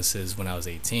couple businesses when I was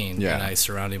 18, Yeah. and I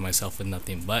surrounded myself with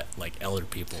nothing but like elder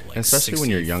people, like And especially when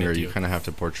you're 60, younger, 50. you kind of have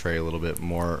to portray a little bit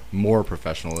more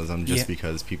professionalism just Yeah.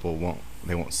 because people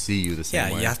won't see you the same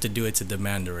Yeah, way. you have to do it to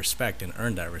demand the respect and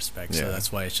earn that respect. Yeah. So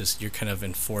that's why it's just you're kind of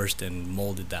enforced and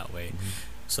molded that way.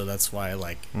 So that's why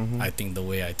I think the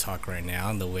way I talk right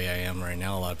now and the way I am right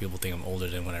now, a lot of people think I'm older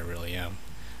than what I really am.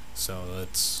 So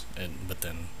but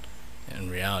then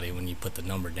in reality, when you put the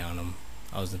number down,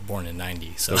 I was born in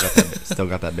 '90, so Still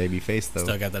got that baby face though.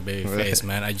 still got that baby face,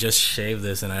 man. I just shaved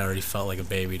this and I already felt like a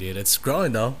baby, dude. It's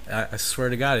growing though. I swear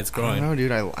to God, it's I don't growing. know,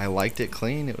 dude. I liked it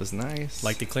clean. It was nice.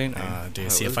 Like the clean, dude.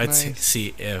 it See was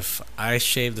if I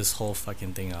shave this whole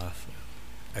fucking thing off,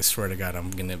 I swear to God,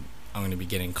 I'm gonna be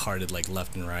getting carded like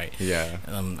left and right. Yeah.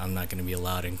 And I'm not gonna be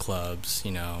allowed in clubs.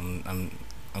 You know, I'm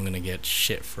gonna get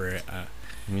shit for it.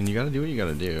 I mean, you gotta do what you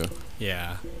gotta do.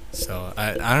 Yeah. So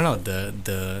I don't know.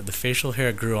 The facial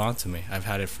hair grew onto me. I've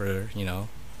had it for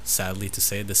sadly to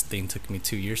say, this thing took me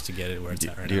 2 years to get it where it's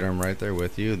at right Dude, now. I'm right there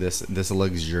with you. This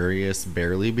luxurious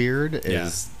barely beard Yeah.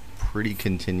 is pretty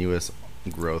continuous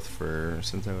growth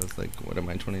since I was like, what am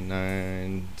I,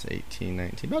 29 to 18,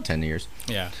 19, about 10 years.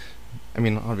 Yeah. I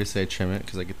mean, obviously I trim it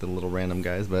because I get the little random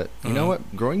guys, but you know Mhm.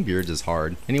 what? Growing beards is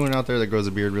hard. Anyone out there that grows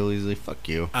a beard really easily, fuck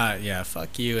you. Yeah,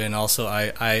 fuck you. And also,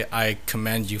 I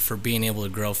commend you for being able to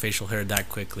grow facial hair that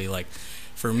quickly. Like,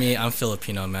 for me, I'm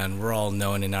Filipino, man. We're all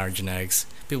known in our genetics.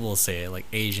 People will say it, like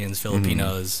Asians,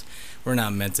 Filipinos. We're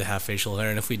not meant to have facial hair,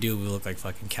 and if we do, we look like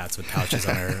fucking cats with pouches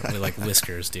on our, with like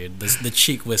whiskers, dude. The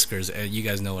cheek whiskers. You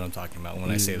guys know what I'm talking about when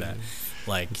I say that.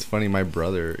 Like, It's funny, my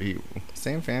brother,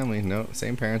 same family, no,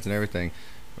 same parents and everything.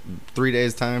 3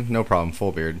 days time, no problem,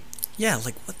 full beard. yeah,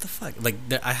 like what the fuck? Like,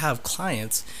 I have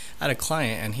clients. I had a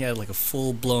client, and he had like a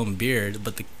full blown beard,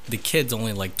 but the kid's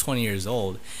only like 20 years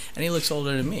old, and he looks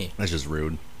older than me. That's just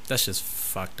rude. That's just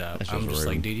fucked up. That's I'm just just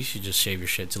like, rude. dude, you should just shave your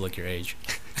shit to look your age.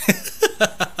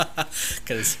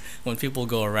 Because when people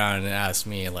go around and ask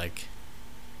me, like,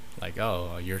 Like,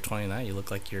 oh, you're 29. You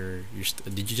look like did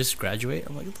you just graduate?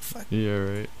 I'm like, what the fuck? Yeah,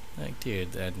 right. Like,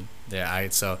 dude, and yeah,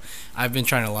 so I've been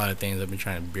trying a lot of things. I've been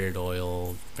trying beard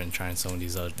oil, been trying some of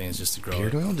these other things just to grow.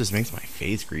 Beard oil just makes my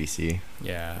face greasy.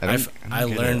 Yeah, I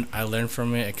learned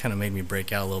from it. It kind of made me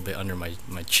break out a little bit under my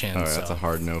chin. Oh, so. that's a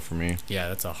hard no for me. Yeah,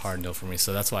 that's a hard no for me.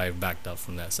 So that's why I backed up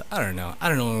from that. So I don't know what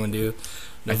I'm gonna do.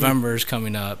 November's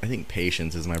coming up. I think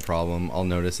patience is my problem. I'll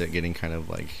notice it getting kind of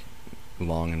like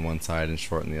long in one side and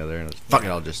short in the other, and fuck it,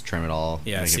 I'll just trim it all.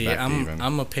 Yeah, make see, it back to even.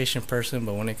 I'm a patient person,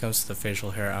 but when it comes to the facial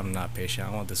hair, I'm not patient.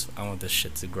 I want this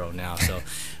shit to grow now. So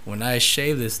when I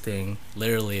shave this thing,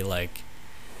 literally, like,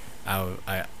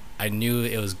 I knew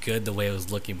it was good the way it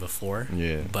was looking before.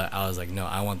 Yeah. But I was like, no,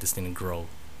 I want this thing to grow.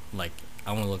 Like,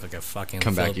 I want to look like a fucking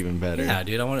come back even better. Yeah,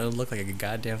 dude, I want to look like a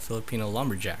goddamn Filipino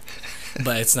lumberjack.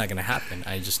 But it's not gonna happen.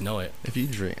 I just know it. If you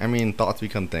dream, I mean, thoughts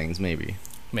become things. Maybe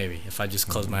if I just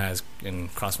close my eyes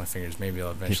and cross my fingers, maybe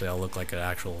I'll look like an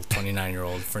actual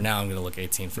 29-year-old. For now, I'm gonna look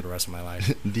 18 for the rest of my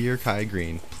life. Dear Kai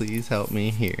Green, please help me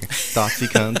here. Thoughts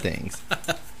become things.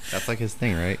 That's like his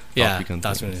thing, right? Yeah,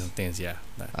 thoughts become things. Yeah.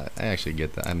 I actually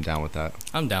get that. I'm down with that.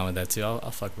 I'm down with that too.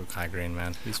 I'll fuck with Kai Green,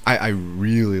 man. I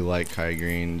really like Kai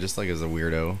Green, just like as a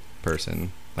weirdo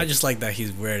person. I just like that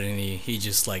he's weird and he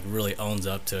just like really owns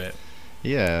up to it.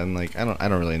 Yeah, and like I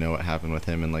don't really know what happened with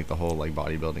him and like the whole like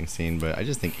bodybuilding scene, but I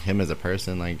just think him as a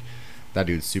person, like, that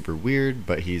dude's super weird,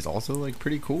 but he's also like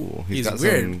pretty cool. He's got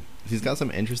weird. He's got some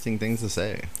interesting things to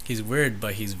say. He's weird,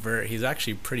 but he's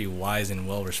actually pretty wise and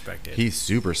well respected. He's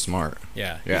super smart.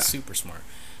 Yeah, he's super smart.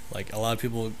 Like, a lot of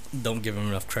people don't give him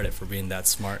enough credit for being that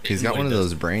smart. He's got one of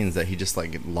those brains that he just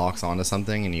like locks onto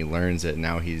something and he learns it, and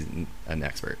now he's an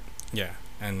expert. Yeah,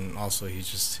 and also he's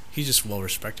just well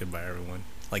respected by everyone.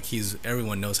 Like,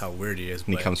 everyone knows how weird he is.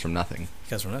 And he comes from nothing. He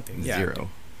comes from nothing. Yeah. Zero.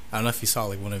 I don't know if you saw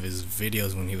like one of his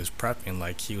videos when he was prepping.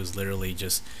 Like, he was literally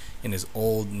just in his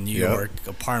old New York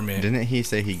apartment. Didn't he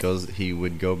say he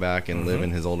would go back and live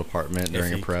in his old apartment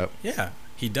during a prep? Yeah,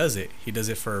 he does it. He does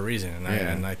it for a reason,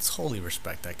 and I totally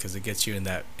respect that, because it gets you in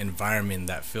that environment,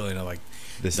 that feeling of like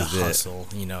this the is hustle.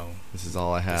 It. You know, this is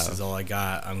all I have. This is all I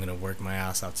got. I'm gonna work my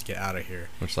ass off to get out of here.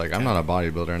 Which, like, I'm not a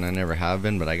bodybuilder and I never have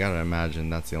been, but I gotta imagine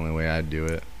that's the only way I'd do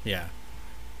it. Yeah,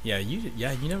 you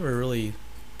never really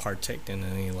partaked in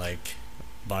any like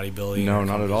bodybuilding? No,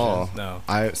 not at all. No.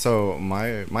 So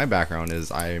my background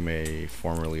is I'm a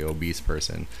formerly obese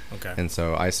person. Okay. And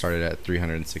so I started at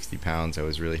 360 pounds. I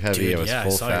was really heavy. Dude, I was full I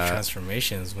saw fat. your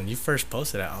transformations when you first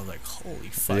posted it. I was like, holy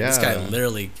fuck, this guy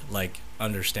literally like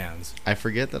understands. I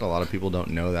forget that a lot of people don't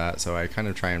know that, so I kind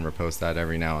of try and repost that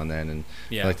every now and then, and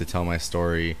I like to tell my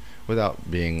story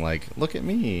without being like, look at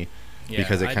me,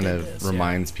 because it kind of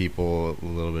reminds people a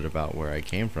little bit about where I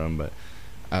came from. But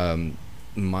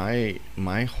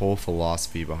my whole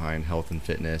philosophy behind health and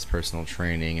fitness, personal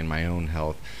training, and my own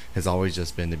health has always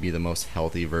just been to be the most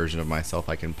healthy version of myself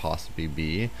I can possibly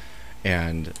be.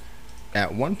 And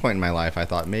at one point in my life, I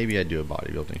thought maybe I'd do a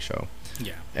bodybuilding show.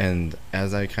 Yeah. And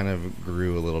as I kind of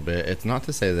grew a little bit, it's not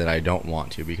to say that I don't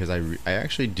want to, because I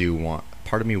actually do want.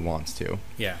 Part of me wants to.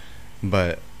 Yeah.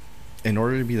 But in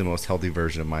order to be the most healthy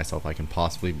version of myself I can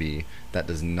possibly be, that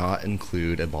does not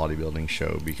include a bodybuilding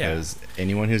show, because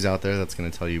anyone who's out there that's going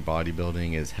to tell you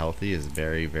bodybuilding is healthy is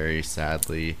very, very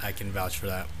sadly, I can vouch for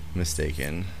that,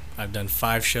 mistaken. I've done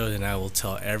 5 shows, and I will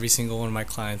tell every single one of my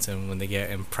clients, and when they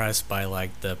get impressed by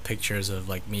like the pictures of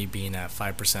like me being at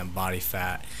 5% body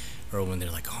fat, or when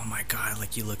they're like, oh my god,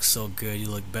 like, you look so good, you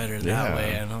look better that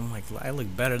way, and I'm like, I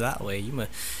look better that way.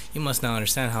 You must not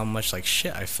understand how much like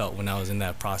shit I felt when I was in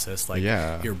that process. Like,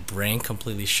 your brain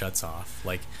completely shuts off.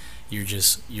 Like,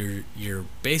 you're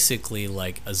basically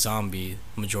like a zombie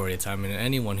majority of the time. And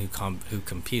anyone who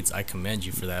competes, I commend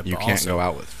you for that. You can't go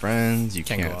out with friends. You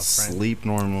can't sleep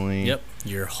normally. Yep,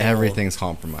 everything's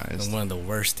compromised. And one of the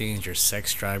worst things, your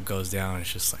sex drive goes down.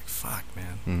 It's just like, fuck,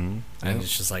 man. Mm-hmm. And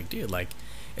it's just like, dude, like,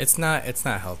 it's not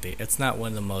healthy. It's not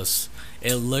one of the most.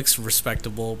 It looks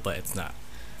respectable, but it's not.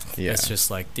 Yeah. It's just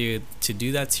like, dude, to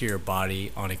do that to your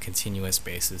body on a continuous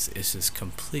basis is just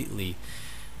completely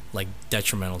like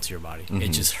detrimental to your body. Mm-hmm. It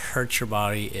just hurts your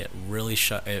body. It really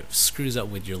it screws up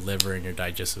with your liver and your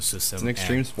digestive system. It's an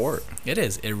extreme sport. It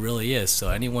is. It really is. So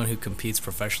anyone who competes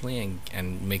professionally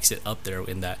and makes it up there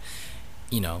in that,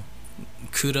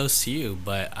 kudos to you,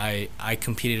 but I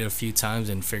competed a few times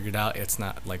and figured out it's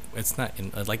not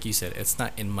in, like you said, it's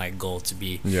not in my goal to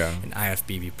be Yeah. an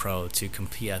IFBB pro to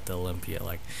compete at the Olympia.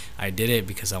 Like, I did it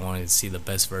because I wanted to see the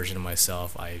best version of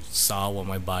myself. I saw what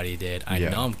my body did. I Yeah.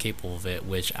 know I'm capable of it,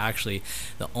 which actually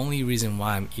the only reason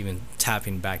why I'm even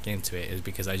tapping back into it is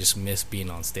because I just miss being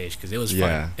on stage, because it was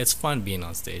Yeah. fun. It's fun being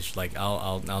on stage. Like,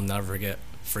 I'll never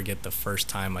forget the first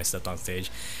time I stepped on stage,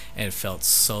 and it felt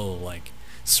so like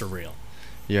surreal.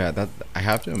 Yeah, that I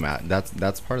have to imagine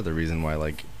that's part of the reason why,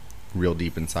 like, real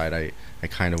deep inside, I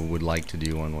kind of would like to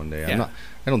do one day. Yeah.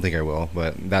 I don't think I will,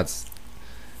 but that's.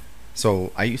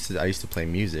 So I used to play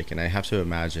music, and I have to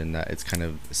imagine that it's kind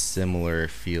of a similar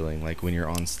feeling, like when you're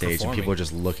on stage and people Performing. are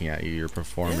just looking at you, you're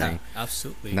performing. Yeah,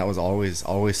 absolutely. And that was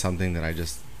always something that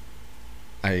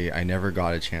I never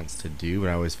got a chance to do, but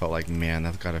I always felt like, man,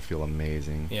 that's got to feel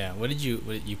amazing. Yeah. What did you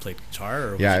play guitar,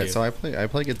 or what Yeah, did you do? so I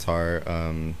play guitar.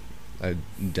 I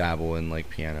dabble in like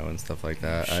piano and stuff like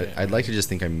that. Shit, I'd like to just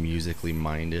think I'm musically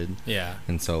minded, Yeah.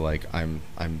 and so like I'm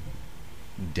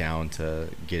down to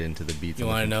get into the beats You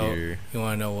on want the to know? computer. You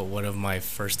want to know what one of my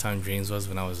first time dreams was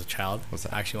when I was a child? What's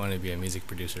that? I actually wanted to be a music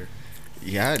producer.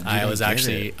 Yeah, dude, I was get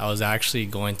actually it. I was actually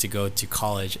going to go to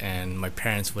college, and my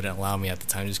parents wouldn't allow me at the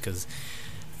time just because,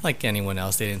 like anyone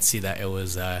else, they didn't see that it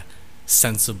was a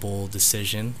sensible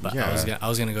decision. But Yeah. I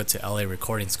was gonna go to LA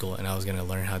recording school, and I was gonna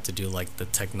learn how to do like the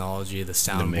technology, the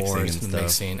mixing soundboards, and the stuff.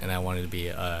 mixing, and I wanted to be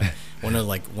one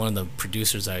of the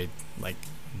producers. I like,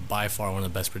 by far one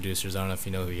of the best producers. I don't know if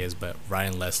you know who he is, but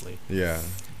Ryan Leslie. Yeah,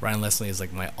 Ryan Leslie is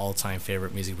like my all-time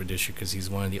favorite music producer, because he's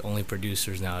one of the only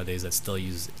producers nowadays that still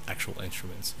use actual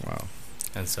instruments. wow.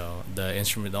 And so the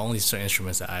only sort of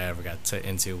instruments that I ever got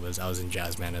into was, I was in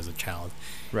jazz band as a child.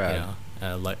 Rad. You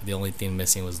know, like the only thing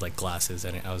missing was like glasses,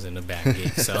 and I was in a band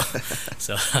gig. So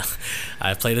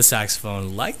I played the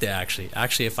saxophone. Liked it actually.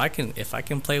 Actually, if I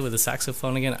can play with the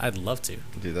saxophone again, I'd love to.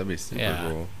 Dude, that'd be super Yeah,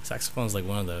 cool. saxophone is like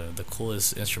one of the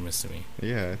coolest instruments to me.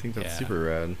 Yeah, I think that's Yeah. super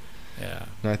rad. Yeah.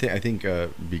 No, I think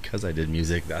because I did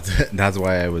music, that's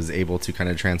why I was able to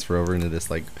kind of transfer over into this.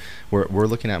 Like, we're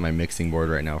looking at my mixing board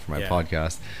right now for my Yeah.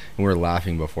 podcast, and we're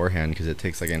laughing beforehand because it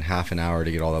takes like in half an hour to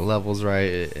get all the levels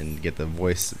right and get the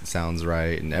voice sounds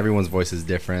right, and everyone's voice is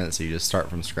different, so you just start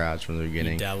from scratch from the You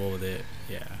beginning. dabble with it.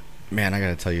 Yeah. Man, I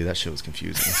gotta tell you, that shit was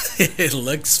confusing. It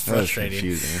looks That was frustrating.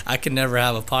 confusing. I could never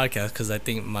have a podcast, because I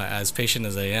think as patient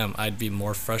as I am, I'd be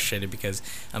more frustrated because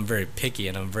I'm very picky,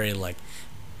 and I'm very like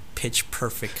pitch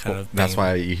perfect kind Well, of thing. that's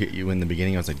why you in the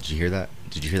beginning. I was like, did you hear that?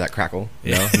 Did you hear that crackle?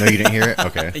 No, no, you didn't hear it.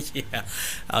 Okay. Yeah,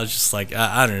 I was just like,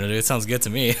 I don't know, dude. It sounds good to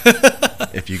me.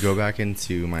 If you go back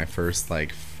into my first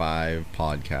like 5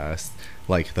 podcasts,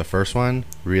 like the first one,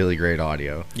 really great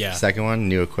audio. Yeah. Second one,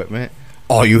 new equipment.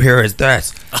 All you hear is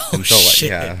this. Oh, and so, like, shit.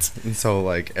 Yeah. And so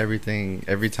like every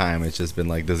time it's just been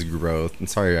like this growth. And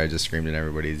sorry, I just screamed in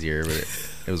everybody's ear, but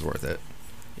it was worth it.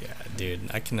 Yeah, dude.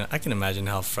 I can imagine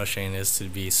how frustrating it is to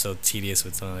be so tedious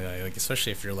with something like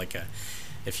especially if you're like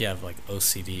if you have like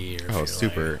OCD, or if Oh, you're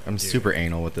super! like, I'm dude. super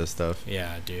anal with this stuff.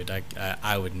 Yeah, dude.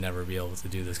 I would never be able to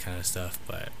do this kind of stuff,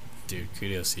 but dude,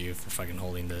 kudos to you for fucking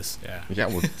holding this. Yeah. Yeah,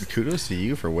 well, kudos to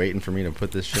you for waiting for me to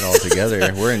put this shit all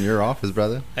together. We're in your office,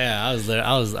 brother. Yeah, I was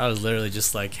literally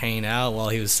just like hanging out while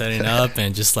he was setting up,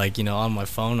 and just like, you know, on my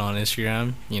phone on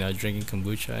Instagram, you know, drinking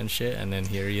kombucha and shit, and then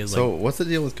here he is. So, Like, what's the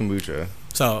deal with kombucha?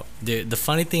 so dude, the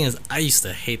funny thing is, I used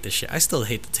to hate this shit. I still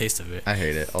hate the taste of it. I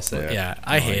hate it. I'll say it. Yeah,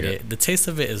 I don't hate like it. The taste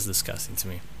of it is disgusting to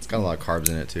me. It's got a lot of carbs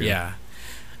in it too. Yeah.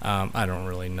 I don't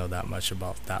really know that much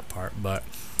about that part, but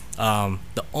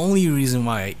the only reason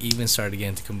why I even started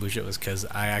getting into kombucha was because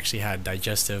I actually had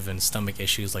digestive and stomach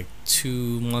issues like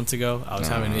 2 months ago. I was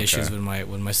having okay. issues with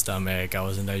my stomach. I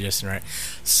wasn't digesting right.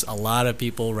 A lot of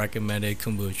people recommended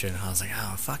kombucha, and I was like,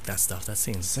 oh, fuck that stuff. That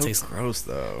seems So tastes gross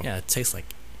though. yeah, it tastes like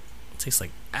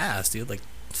ass, dude. Like,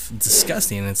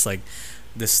 disgusting. And it's like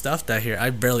this stuff that here,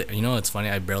 you know, it's funny.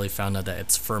 I barely found out that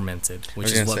it's fermented, I which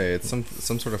was is gonna what. say it's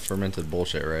some sort of fermented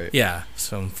bullshit, right? Yeah,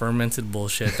 some fermented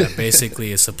bullshit that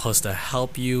basically is supposed to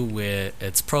help you with,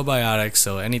 it's probiotics,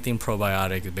 so anything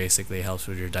probiotic basically helps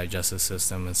with your digestive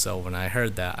system. And so when I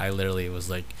heard that, I literally was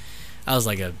just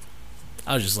like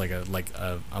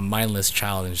a mindless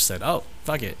child, and just said, "Oh,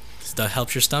 fuck it, that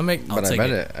helps your stomach. I'll But take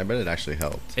it." I bet it actually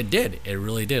helped. It did. It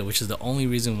really did, which is the only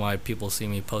reason why people see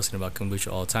me posting about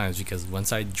kombucha all the time, is because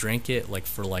once I drink it, like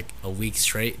for like a week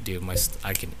straight, dude,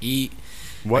 I can eat.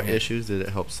 What Okay. issues did it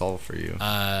help solve for you?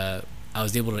 I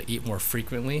was able to eat more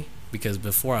frequently, because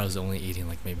before I was only eating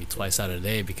like maybe twice out of the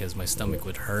day, because my stomach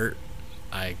would hurt.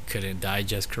 I couldn't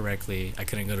digest correctly. I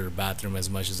couldn't go to the bathroom as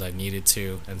much as I needed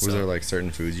to, and Was so there like certain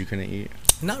foods you couldn't eat?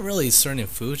 Not really certain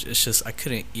foods. It's just I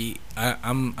couldn't eat.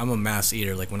 I'm a mass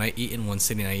eater. Like when I eat in one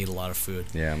sitting, I eat a lot of food.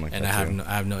 Yeah, I'm like And that too.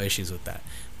 I have no issues with that.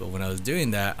 But when I was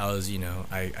doing that, I was,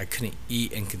 I couldn't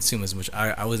eat and consume as much.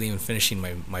 I wasn't even finishing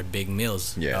my big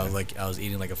meals. Yeah. I was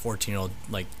eating like a 14-year-old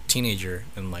like teenager,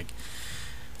 and like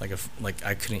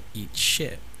I couldn't eat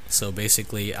shit. So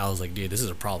basically, I was like, dude, this is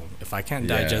a problem. If I can't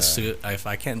digest Yeah.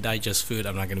 food,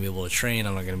 I'm not gonna be able to train.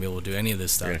 I'm not gonna be able to do any of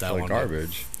this You're stuff that I gonna feel like want to do.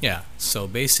 garbage. Yeah. So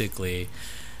basically,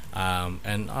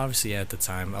 and obviously at the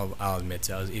time, I'll admit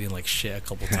to, I was eating like shit a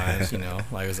couple times.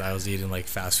 I was eating like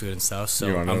fast food and stuff. So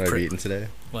You wanna know I'm what I've eaten today?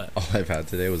 What, All I've had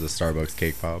today was a Starbucks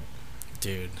cake pop.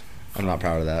 dude? I'm not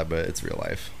proud of that, but it's real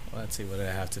life. Let's see, what did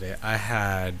I have today? I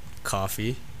had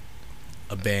coffee,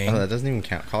 a Bang. Oh, that doesn't even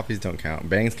count. Coffees don't count.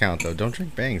 Bangs count though. Don't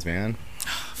drink bangs, man.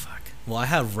 Fuck. Well, I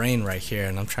have Rain right here,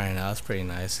 and I'm trying it out. It's pretty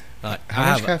nice. How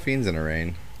much caffeine's in a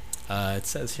Rain? It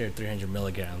says here 300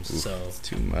 milligrams. Oof, So it's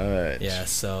too much. yeah.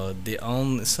 So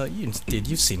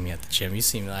you've seen me at the gym. You've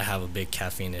seen me. I have a big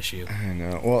caffeine issue. I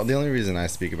know. Well, the only reason I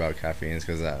speak about caffeine is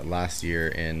because last year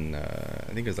in I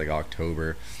think it was like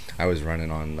October, I was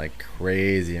running on like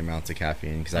crazy amounts of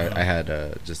caffeine because I had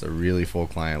just a really full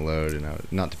client load, and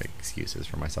not to make excuses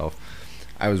for myself,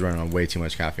 I was running on way too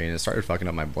much caffeine, and it started fucking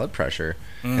up my blood pressure.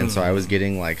 And so I was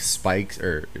getting like spikes,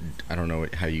 or I don't know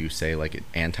how you say, like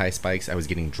anti-spikes. I was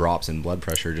getting drops in blood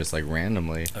pressure just like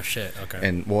randomly. Oh shit. Okay.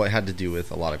 And well, it had to do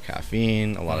with a lot of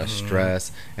caffeine, a lot of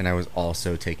stress, and I was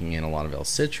also taking in a lot of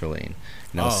L-citrulline.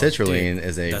 Now, L-citrulline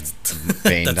is a that's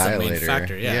vein that's the dilator. main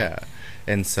factor, yeah.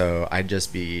 And so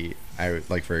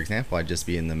like for example, I'd just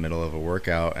be in the middle of a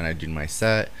workout and I'd do my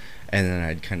set, and then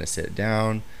I'd kind of sit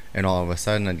down, and all of a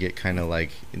sudden I'd get kind of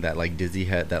like that, like dizzy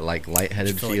head, that like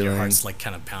lightheaded feel like feeling. your heart's like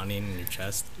kind of pounding in your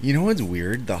chest. You know what's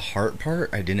weird? The heart part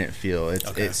I didn't feel. It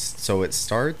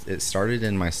started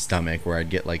in my stomach, where I'd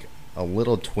get like a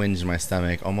little twinge in my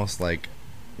stomach, almost like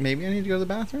maybe I need to go to the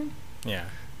bathroom, Yeah.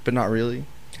 but not really.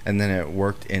 And then it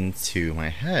worked into my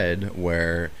head,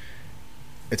 where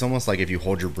it's almost like if you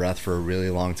hold your breath for a really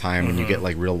long time and you get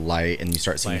like real light and you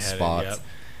start seeing Lightheaded, spots. yep.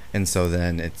 And so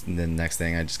then the next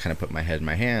thing, I just kind of put my head in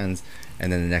my hands,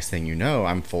 and then the next thing you know,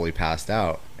 I'm fully passed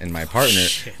out, and my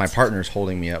shit. partner's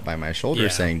holding me up by my shoulder, Yeah.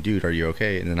 saying, "Dude, are you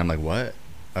okay?" And then I'm like, "What?"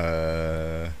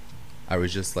 I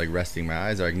was just like resting my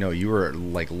eyes. They're like, "No, you were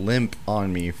like limp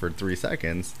on me for 3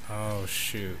 seconds." Oh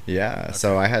shoot. Yeah,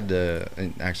 so I had to,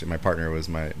 and actually my partner was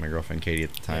my girlfriend Katie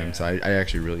at the time, Yeah. so I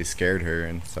actually really scared her,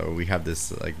 and so we have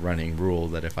this like running rule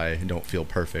that if I don't feel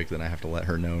perfect, then I have to let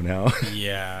her know now.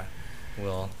 Yeah.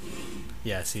 Well,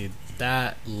 yeah, see,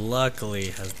 that luckily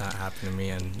has not happened to me,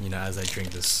 and, as I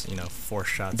drink this, 4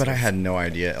 shots. But I of- had no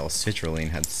idea L-citrulline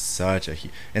had such a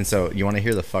and so you want to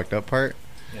hear the fucked up part?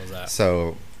 What was that?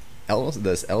 So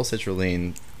this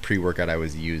L-citrulline pre-workout I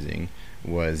was using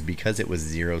was because it was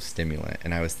zero stimulant,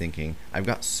 and I was thinking, I've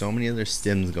got so many other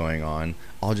stims going on,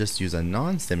 I'll just use a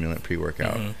non-stimulant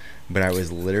pre-workout. But I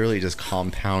was literally just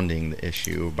compounding the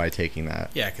issue by taking that.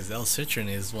 Yeah, because L-citrulline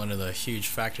is one of the huge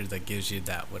factors that gives you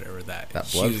that That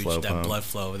huge, blood flow pump. blood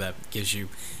flow that gives you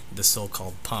the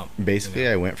so-called pump. Basically,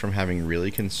 I went from having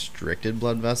really constricted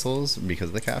blood vessels because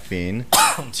of the caffeine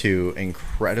to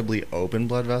incredibly open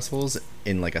blood vessels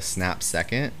in like a snap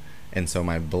second. And so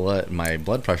my blood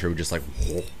pressure would just like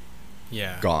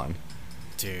Yeah. gone.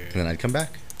 Dude. And then I'd come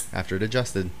back after it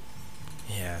adjusted.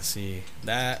 Yeah, see,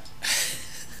 that...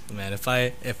 Man, if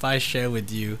I share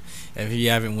with you, if you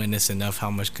haven't witnessed enough how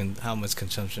much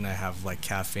consumption I have, like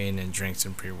caffeine and drinks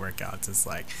and pre-workouts, it's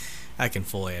like I can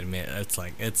fully admit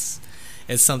it's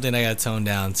something I got toned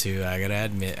down to. I gotta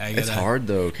admit, It's hard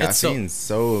though. Caffeine's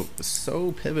so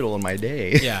pivotal in my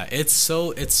day. Yeah, it's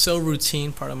so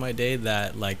routine part of my day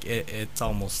that like it's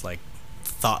almost like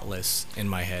thoughtless in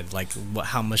my head, like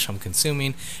how much I'm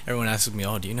consuming. Everyone asks me,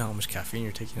 "Oh, do you know how much caffeine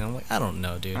you're taking?" I'm like, I don't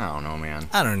know, dude. I don't know, man.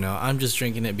 I don't know. I'm just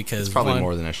drinking it because It's probably one,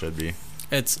 more than I should be.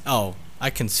 I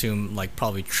consume like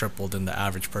probably triple than the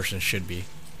average person should be,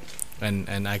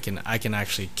 and I can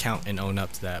actually count and own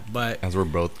up to that. But As we're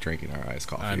both drinking our iced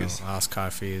coffees. I know iced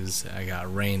coffees. I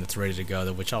got Rain that's ready to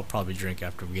go, which I'll probably drink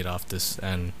after we get off this.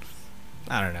 And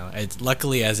I don't know. It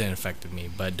luckily hasn't affected me.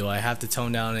 But do I have to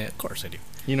tone down it? Of course I do.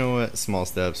 You know what? Small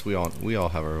steps. We all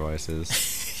have our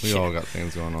vices. We all got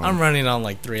things going on. I'm running on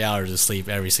like 3 hours of sleep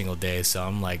every single day, so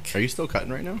I'm like. Are you still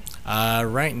cutting right now?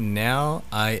 Right now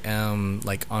I am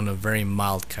like on a very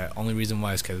mild cut. Only reason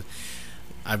why is because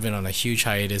I've been on a huge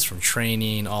hiatus from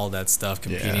training, all that stuff,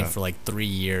 competing Yeah. for like 3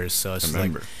 years. So it's just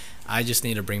Remember. like I just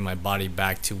need to bring my body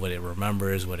back to what it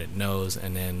remembers, what it knows,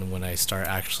 and then when I start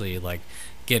actually like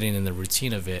getting in the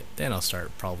routine of it, then I'll start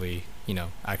probably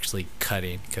actually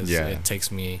cutting, because Yeah. it takes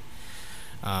me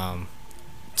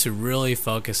to really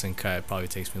focus and cut, it probably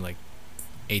takes me like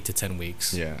 8 to 10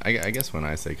 weeks. Yeah, I guess when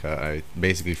I say cut, I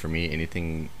basically for me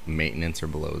anything maintenance or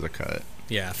below is a cut.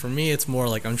 Yeah, for me, it's more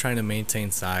like I'm trying to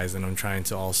maintain size, and I'm trying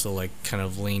to also like kind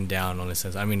of lean down on a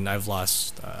sense. I mean, I've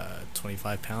lost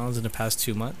 25 pounds in the past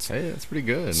 2 months. Hey, that's pretty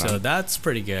good. So that's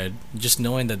pretty good. Just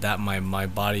knowing that my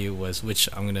body was, which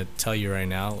I'm gonna tell you right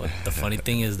now. Like, the funny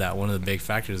thing is that one of the big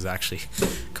factors is actually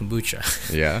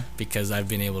kombucha. Yeah. Because I've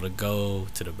been able to go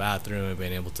to the bathroom, I've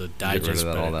been able to digest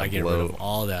better. I get rid of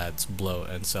all that bloat,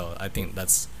 and so I think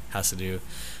has to do.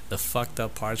 The fucked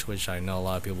up parts, which I know a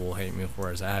lot of people will hate me for,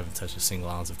 is I haven't touched a single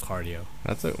ounce of cardio.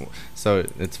 That's it. So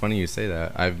it's funny you say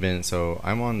that.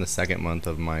 I'm on the second month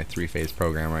of my 3-phase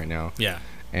program right now. Yeah.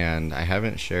 And I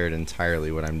haven't shared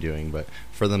entirely what I'm doing, but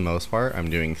for the most part, I'm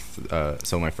doing.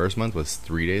 So my first month was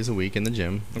 3 days a week in the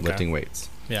gym, lifting weights.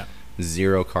 Yeah.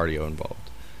 0 cardio involved.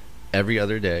 Every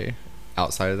other day,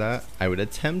 outside of that, I would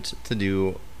attempt to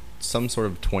do some sort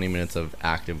of 20 minutes of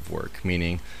active work,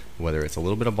 meaning whether it's a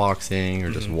little bit of boxing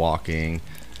or just walking.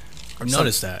 I've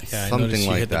noticed that. Yeah, I something noticed you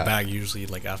like hit that. the bag usually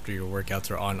like after your workouts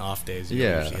or on off days. You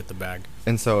usually hit the bag.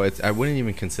 And so I wouldn't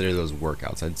even consider those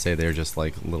workouts. I'd say they're just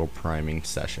like little priming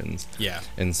sessions. Yeah.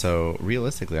 And so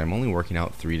realistically, I'm only working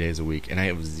out 3 days a week, and I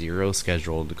have 0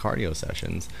 scheduled cardio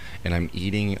sessions, and I'm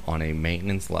eating on a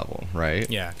maintenance level, right?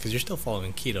 Yeah, because you're still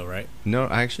following keto, right? No,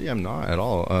 actually, I'm not at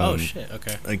all. Oh shit.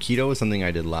 Okay. Keto was something I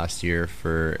did last year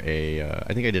for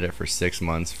I think I did it for 6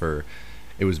 months for.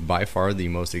 It was by far the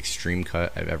most extreme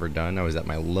cut I've ever done. I was at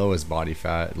my lowest body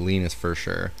fat, leanest for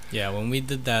sure. Yeah, when we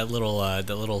did that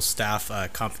little staff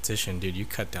competition, dude, you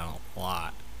cut down a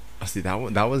lot. See, that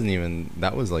wasn't even,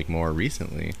 that was like more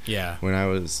recently. Yeah. When I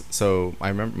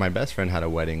remember my best friend had a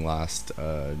wedding last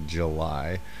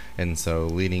July, and so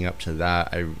leading up to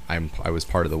that, I was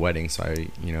part of the wedding, so I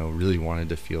really wanted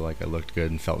to feel like I looked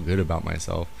good and felt good about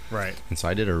myself. Right. And so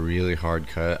I did a really hard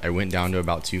cut. I went down to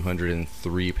about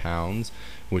 203 pounds,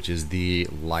 which is the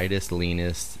lightest,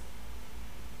 leanest,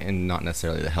 and not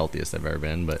necessarily the healthiest I've ever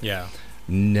been, but yeah.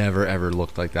 Never ever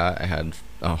looked like that. I had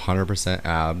 100%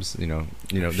 abs.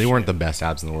 They weren't the best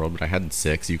abs in the world, but I had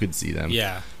 6. You could see them.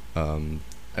 Yeah.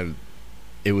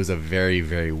 It was a very,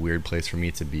 very weird place for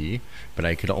me to be, but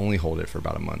I could only hold it for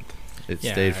about a month. It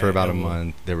stayed for about a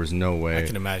month. There was no way. I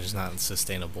can imagine it's not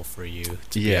sustainable for you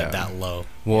to be at that low.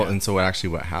 Well, and so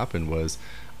what happened was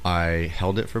I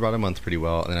held it for about a month pretty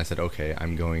well, and then I said, okay,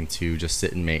 I'm going to just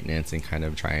sit in maintenance and kind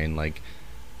of try and like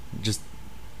just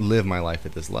live my life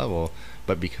at this level.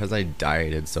 But because I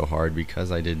dieted so hard,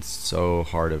 because I did so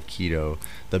hard of keto,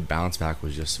 the bounce back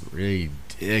was just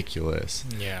ridiculous.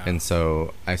 Yeah. And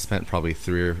so I spent probably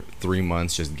 3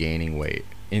 months just gaining weight.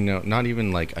 Not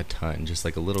even like a ton, just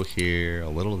like a little here, a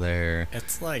little there.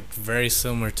 It's like very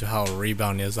similar to how a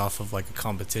rebound is off of like a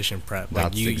competition prep. Like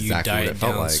That's you exactly what it diet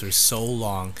felt down like. for so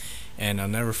long, and I'll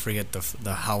never forget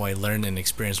the how I learned and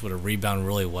experienced what a rebound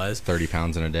really was. 30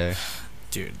 pounds in a day.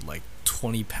 Dude, like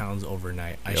 20 pounds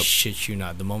overnight. I Yep. shit you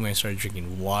not. The moment I started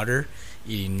drinking water,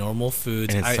 eating normal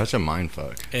foods, And it's such a mind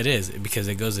fuck. it is, because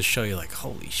it goes to show you like,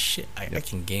 holy shit, I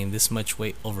can gain this much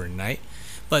weight overnight.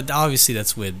 But obviously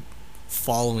that's with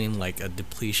following like a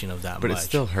depletion of that But much. it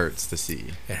still hurts to see.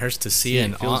 It hurts to see, it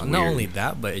and feels not weird. only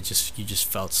that, but you just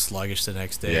felt sluggish the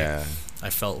next day. Yeah. I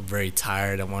felt very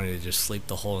tired. I wanted to just sleep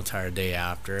the whole entire day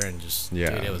after, and dude,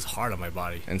 it was hard on my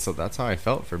body. And so that's how I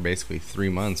felt for basically 3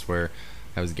 months, where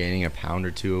I was gaining a pound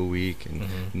or 2 a week, and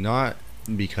not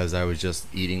because I was just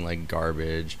eating like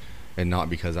garbage, and not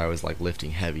because I was like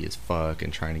lifting heavy as fuck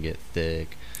and trying to get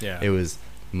thick. Yeah. It was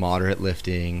moderate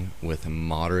lifting with a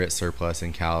moderate surplus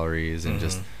in calories, and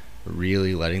just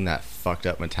really letting that fucked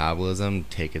up metabolism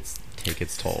take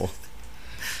its toll.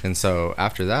 And so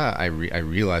after that, I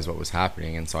realized what was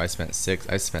happening, and so I spent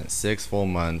 6 full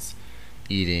months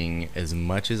eating as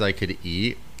much as I could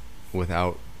eat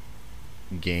without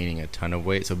gaining a ton of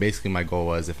weight. So basically my goal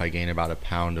was, if I gain about a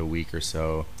pound a week or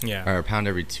so, or a pound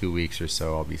every 2 weeks or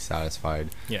so, I'll be satisfied.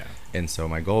 Yeah. And so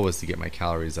my goal was to get my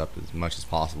calories up as much as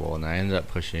possible, and I ended up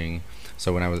pushing.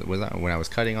 So when I was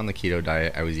cutting on the keto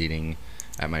diet, I was eating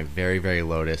at my very, very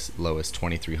lowest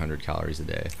 2,300 calories a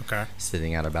day. Okay.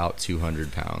 Sitting at about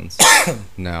 200 pounds.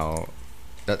 Now,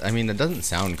 that doesn't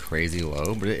sound crazy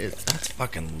low, but that's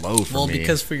fucking low for me. Well,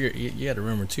 because for you got to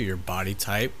remember too, your body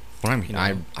type. When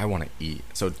I want to eat.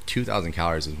 So 2,000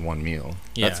 calories is one meal.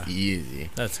 Yeah. That's easy.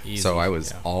 That's easy. So I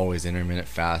was always intermittent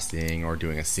fasting or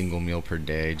doing a single meal per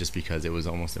day, just because it was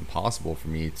almost impossible for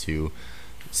me to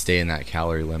stay in that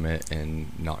calorie limit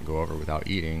and not go over without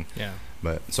eating. Yeah.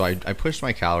 But so I pushed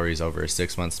my calories over a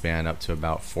 6-month span up to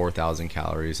about 4,000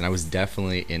 calories, and I was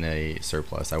definitely in a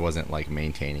surplus. I wasn't like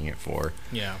maintaining it for.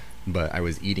 Yeah. but I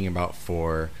was eating about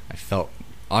 4. I felt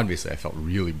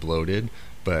really bloated,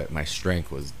 but my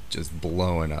strength was just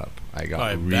blowing up. I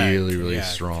got really Yeah,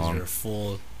 strong. You're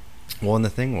full. Well, and the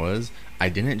thing was, I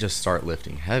didn't just start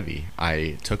lifting heavy.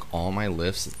 I took all my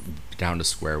lifts down to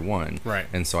square one. Right.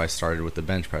 And so I started with the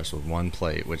bench press with 1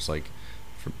 plate, which, like,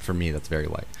 for me, that's very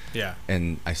light. Yeah.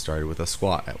 And I started with a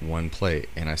squat at 1 plate,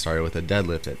 and I started with a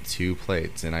deadlift at 2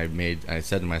 plates. And I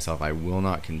said to myself, I will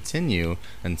not continue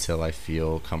until I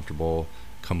feel comfortable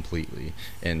completely.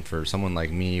 And for someone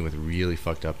like me with really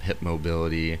fucked up hip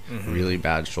mobility, really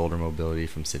bad shoulder mobility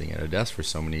from sitting at a desk for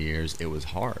so many years, it was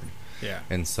hard. Yeah.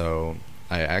 And so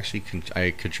I actually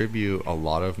I contribute a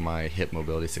lot of my hip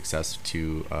mobility success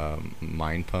to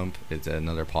Mind Pump. It's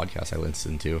another podcast I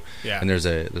listen to. Yeah. And there's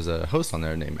a host on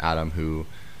there named Adam who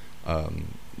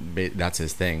that's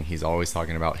his thing. He's always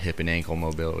talking about hip and ankle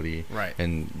mobility. Right.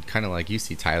 And kind of like you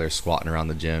see Tyler squatting around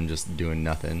the gym just doing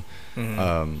nothing.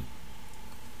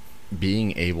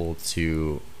 Being able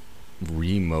to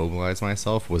remobilize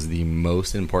myself was the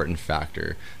most important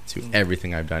factor to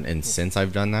everything I've done. And since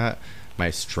I've done that,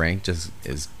 my strength just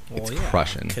is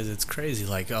crushing. Because it's crazy.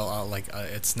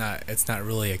 It's not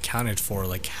really accounted for,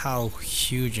 like how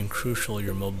huge and crucial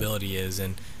your mobility is,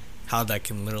 and how that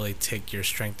can literally take your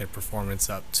strength and performance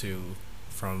up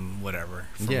from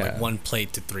like 1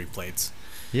 plate to 3 plates.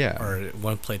 Yeah. Or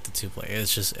 1 plate to 2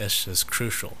 plates. It's just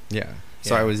crucial. Yeah.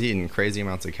 So I was eating crazy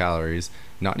amounts of calories,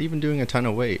 not even doing a ton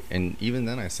of weight, and even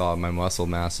then I saw my muscle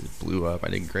mass blew up. I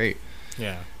did great.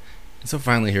 Yeah. And so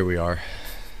finally here we are.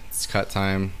 It's cut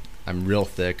time. I'm real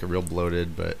thick, real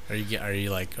bloated, but Are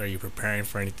you preparing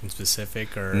for anything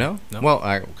specific or no? Well,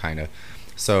 I kind of.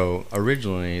 So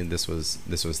originally this was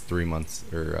 3 months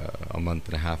or a month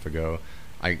and a half ago.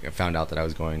 I found out that I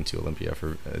was going to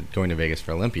Vegas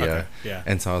for Olympia. Okay, yeah.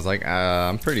 And so I was like,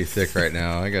 I'm pretty thick right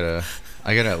now. I gotta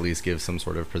at least give some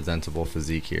sort of presentable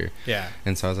physique here. Yeah.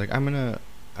 And so I was like, I'm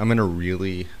gonna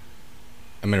really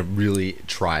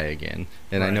try again.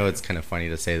 And I know it's kind of funny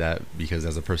to say that because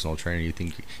as a personal trainer, you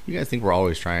guys think we're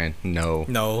always trying.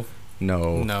 No.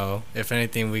 If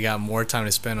anything, we got more time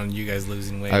to spend on you guys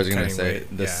losing weight. I was gonna say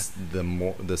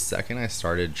the second I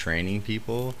started training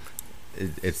people,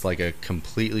 it's like a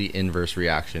completely inverse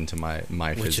reaction to my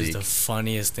physique. Which is the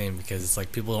funniest thing, because it's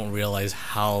like people don't realize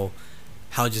how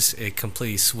just it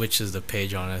completely switches the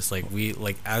page on us. Like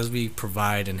as we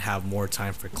provide and have more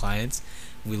time for clients,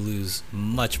 we lose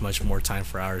much more time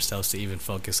for ourselves to even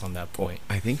focus on that point.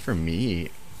 I think for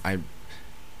me,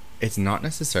 it's not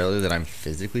necessarily that I'm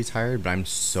physically tired, but I'm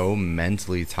so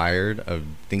mentally tired of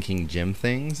thinking gym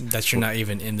things that you're not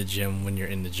even in the gym when you're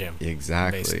in the gym.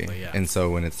 Exactly. Yeah. And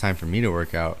so when it's time for me to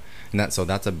work out, and that's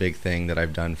a big thing that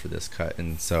I've done for this cut.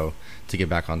 And so to get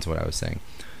back onto what I was saying,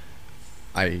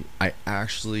 I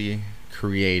actually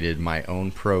created my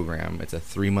own program. It's a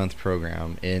 3-month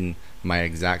program in my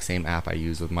exact same app I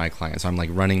use with my clients. So I'm like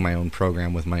running my own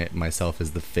program with myself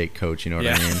as the fake coach, you know what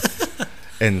I mean?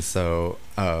 And so,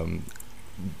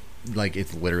 like,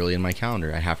 it's literally in my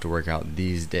calendar. I have to work out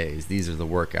these days. These are the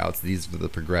workouts. These are the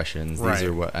progressions. Right. These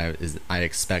are what I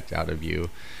expect out of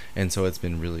you. And so it's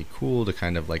been really cool to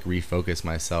kind of like refocus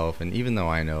myself. And even though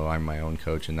I know I'm my own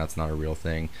coach and that's not a real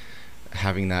thing,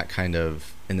 having that kind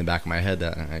of in the back of my head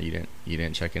that you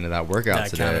didn't check into that workout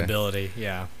today. Accountability,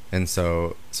 yeah. And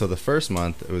so the first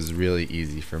month, it was really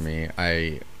easy for me.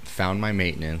 I found my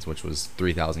maintenance, which was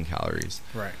 3,000 calories.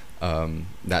 Right.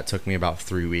 That took me about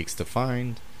 3 weeks to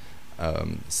find.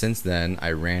 Since then,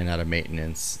 I ran out of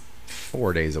maintenance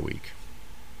 4 days a week.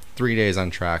 3 days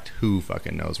untracked. Who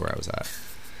fucking knows where I was at?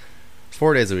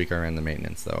 4 days a week I ran the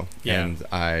maintenance, though. Yeah. And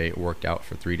I worked out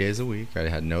for 3 days a week. I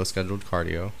had no scheduled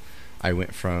cardio. I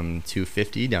went from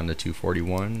 250 down to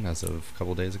 241 as of a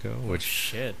couple days ago, which,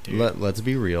 shit, dude. Let's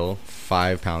be real,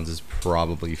 5 pounds is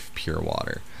probably pure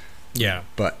water. Yeah.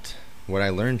 But what I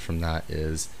learned from that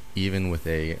is even with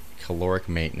a caloric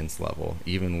maintenance level,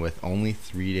 even with only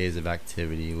 3 days of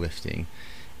activity lifting,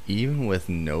 even with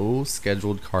no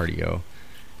scheduled cardio,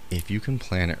 if you can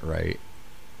plan it right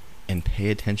and pay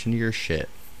attention to your shit,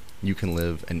 you can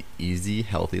live an easy,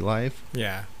 healthy life.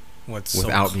 Yeah.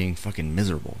 Without being fucking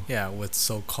miserable. Yeah, what's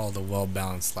so-called a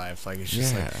well-balanced life. Like, it's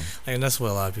just and that's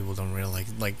what a lot of people don't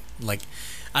realize. Like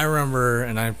I remember,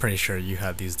 and I'm pretty sure you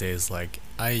had these days, like,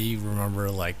 I remember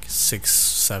like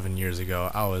 6-7 years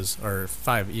ago, or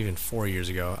 4 years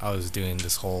ago, I was doing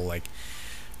this whole like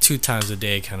 2 times a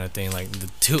day kind of thing, like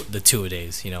the two a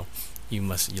days, you know. You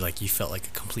felt like a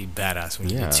complete badass when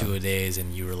you did 2 a days,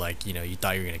 and you were like, you know, you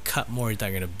thought you were going to cut more, you thought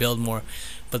you were going to build more.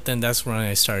 But then that's when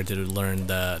I started to learn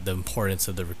the importance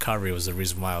of the recovery was the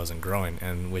reason why I wasn't growing,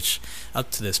 and which up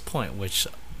to this point, which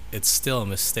it's still a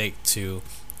mistake to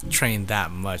train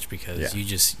that much because Yeah.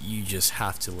 you just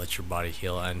have to let your body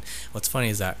heal. And what's funny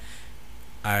is that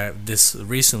in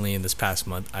this past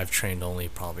month I've trained only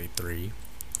probably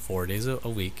 3-4 days a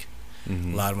week.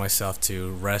 Mhm. Allowed myself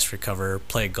to rest, recover,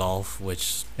 play golf,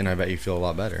 which And I bet you feel a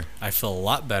lot better. I feel a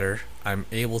lot better. I'm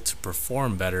able to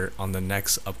perform better on the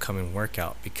next upcoming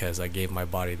workout because I gave my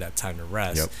body that time to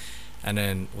rest. Yep. And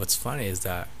then what's funny is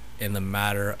that in the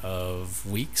matter of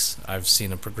weeks, I've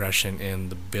seen a progression in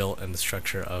the build and the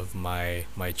structure of my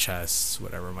chest,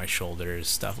 whatever, my shoulders,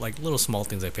 stuff like little small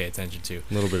things I pay attention to.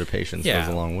 A little bit of patience Yeah.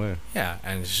 goes a long way. Yeah,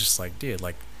 and it's just like, dude,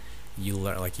 like you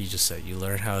learn, like you just said, you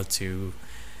learn how to,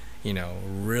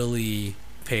 really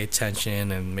pay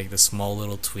attention and make the small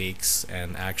little tweaks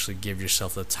and actually give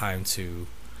yourself the time to,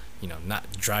 not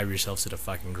drive yourself to the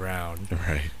fucking ground.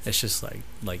 Right. It's just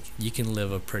like you can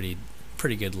live a pretty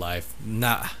good life,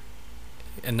 not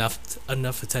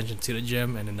enough attention to the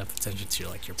gym and enough attention to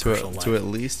like your personal life. To at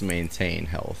least maintain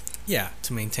health. Yeah,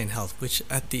 to maintain health, which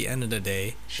at the end of the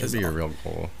day Should be your real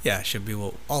goal. Yeah, should be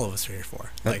what all of us are here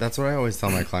for. That's what I always tell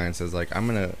my clients is like, I'm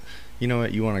going to, you know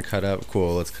what, you want to cut up?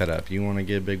 Cool, let's cut up. You want to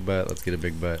get a big butt? Let's get a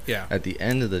big butt. Yeah. At the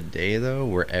end of the day, though,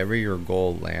 wherever your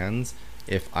goal lands,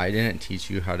 if I didn't teach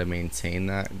you how to maintain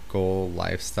that goal,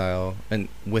 lifestyle, and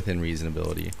within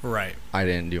reasonability, Right. I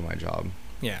didn't do my job.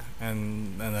 Yeah,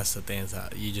 and that's the thing is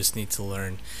that you just need to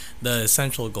learn. The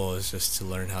essential goal is just to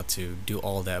learn how to do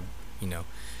all that,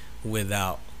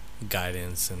 without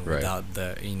guidance and Right. without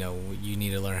the, you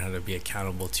need to learn how to be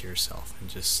accountable to yourself and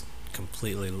just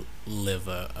completely live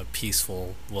a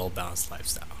peaceful, well-balanced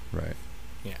lifestyle. Right.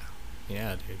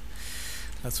 Yeah, dude.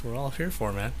 That's what we're all here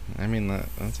for, man. I mean,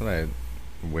 that's what I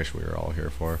wish we were all here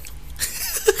for.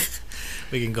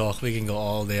 We can go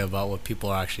all day about what people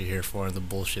are actually here for and the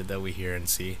bullshit that we hear and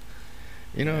see.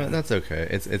 Yeah. That's okay.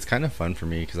 It's kind of fun for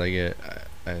me because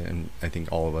and I think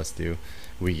all of us do,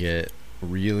 we get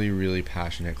really, really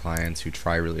passionate clients who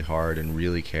try really hard and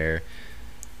really care.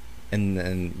 And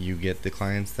then you get the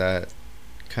clients that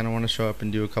kind of want to show up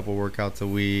and do a couple workouts a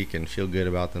week and feel good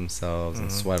about themselves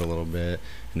and sweat a little bit.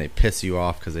 And they piss you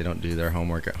off because they don't do their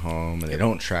homework at home and they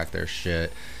don't track their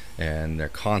shit. And they're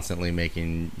constantly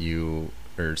making you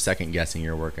or second guessing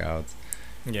your workouts.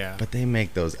 Yeah. But they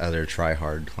make those other try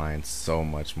hard clients so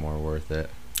much more worth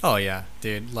it. Oh yeah,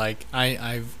 dude. Like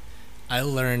I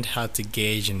learned how to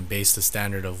gauge and base the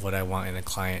standard of what I want in a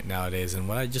client nowadays, and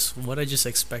what I just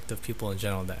expect of people in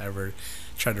general that ever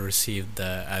try to receive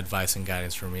the advice and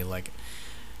guidance from me. Like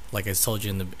I told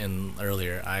you in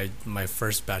earlier, my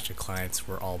first batch of clients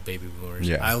were all baby boomers.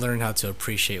 Yeah. I learned how to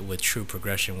appreciate what true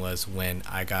progression was when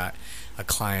I got a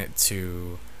client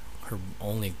to. Her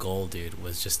only goal, dude,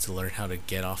 was just to learn how to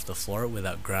get off the floor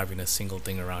without grabbing a single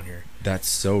thing around here. That's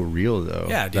so real though.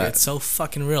 Yeah, dude, it's so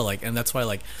fucking real. Like, and that's why,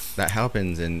 like, that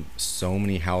happens in so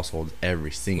many households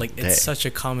every single day. It's such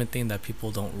a common thing that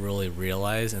people don't really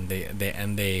realize, and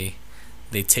they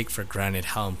take for granted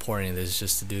how important it is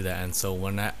just to do that. And so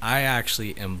when I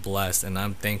actually am blessed, and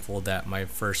I'm thankful that my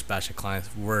first batch of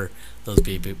clients were those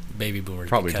baby boomers.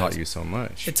 Probably taught you so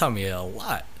much. It taught me a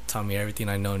lot. Taught me everything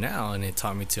I know now, and it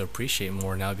taught me to appreciate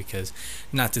more now, because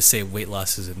not to say weight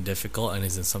loss isn't difficult and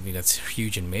isn't something that's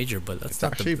huge and major, but that's it's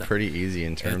actually pretty easy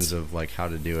in terms of like how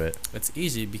to do it. It's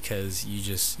easy because you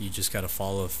just got to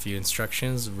follow a few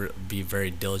instructions, be very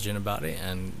diligent about it,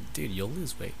 and dude, you'll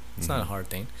lose weight. It's not a hard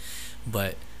thing.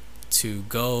 But to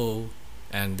go,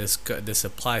 and this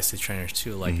applies to trainers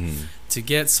too, like to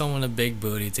get someone a big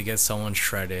booty, to get someone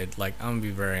shredded, like I'm gonna be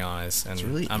very honest, and it's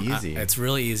really easy. It's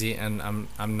really easy, and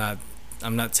I'm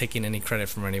not taking any credit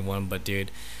from anyone, but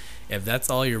dude, if that's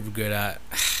all you're good at,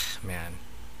 man,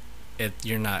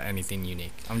 you're not anything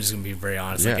unique. I'm just gonna be very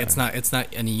honest. Yeah. Like it's not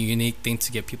any unique thing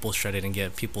to get people shredded and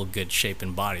get people good shape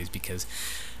and bodies, because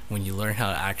when you learn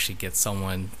how to actually get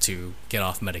someone to get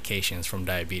off medications from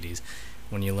diabetes,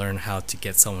 when you learn how to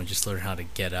get someone just learn how to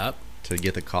get up, to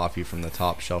get the coffee from the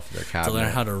top shelf of their cabinet, to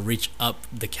learn how to reach up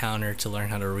the counter, to learn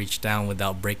how to reach down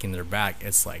without breaking their back,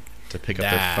 it's like to pick up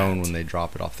their phone when they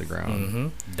drop it off the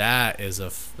ground.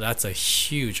 That's a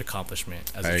huge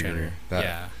accomplishment as a trainer.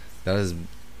 That is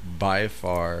by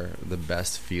far the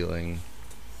best feeling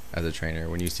as a trainer,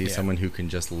 when you see someone who can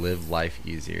just live life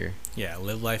easier. Yeah,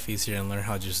 live life easier and learn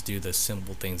how to just do the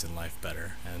simple things in life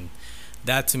better. And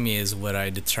that to me is what I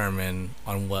determine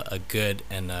on what a good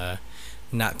and a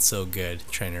not so good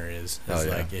trainer is. It's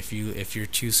like if you're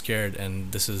too scared,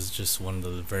 and this is just one of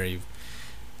the very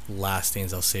last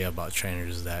things I'll say about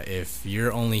trainers, is that if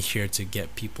you're only here to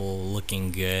get people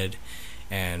looking good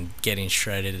and getting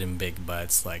shredded in big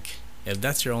butts, like If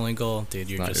that's your only goal, dude,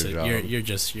 you're not just your you're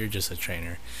job. you're just a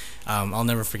trainer. I'll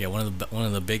never forget one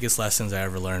of the biggest lessons I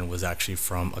ever learned was actually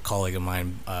from a colleague of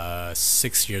mine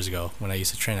 6 years ago when I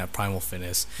used to train at Primal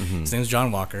Fitness. Mhm. His name's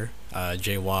John Walker,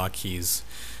 Jay Walk. He's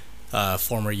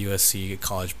former USC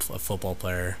college football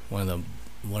player. One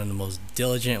of the most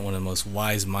diligent, one of the most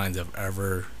wise minds I've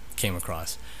ever came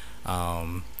across.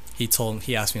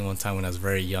 He asked me one time when I was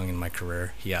very young in my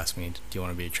career. He asked me, "Do you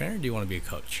want to be a trainer? Or do you want to be a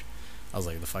coach?" I was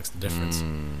like, "The fuck's the difference?"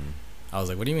 I was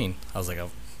like, "What do you mean?" I was like,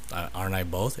 "Aren't I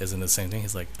both? Isn't it the same thing?"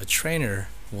 He's like, "A trainer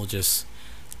will just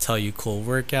tell you cool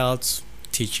workouts,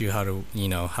 teach you how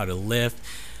to lift,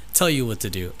 tell you what to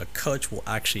do. A coach will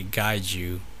actually guide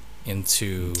you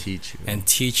into Teach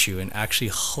you. and actually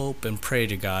hope and pray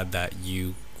to God that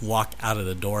you walk out of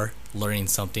the door learning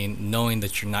something, knowing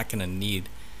that they're not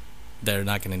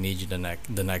gonna need you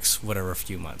the next whatever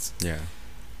few months." Yeah.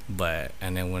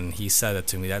 And then when he said that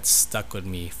to me, that stuck with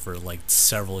me for like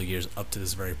several years up to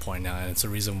this very point now, and it's the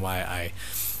reason why I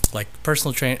like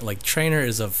personal trainer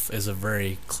is a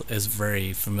very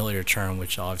familiar term,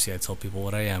 which obviously I tell people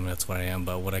what I am, and that's what I am,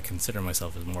 but what I consider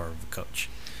myself is more of a coach.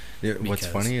 Yeah, what's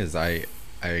funny is I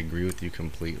agree with you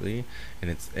completely,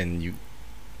 and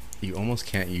you almost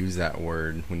can't use that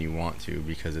word when you want to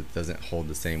because it doesn't hold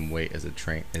the same weight as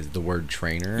the word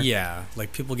trainer. Yeah,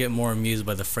 like people get more amused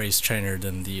by the phrase trainer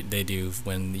than they do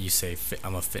when you say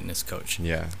I'm a fitness coach.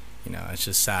 Yeah. It's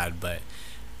just sad, but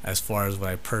as far as what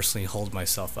I personally hold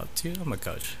myself up to, I'm a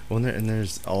coach. Well, and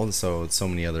there's also so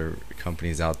many other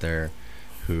companies out there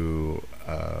who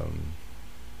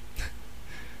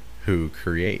who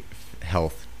create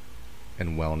health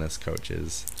and wellness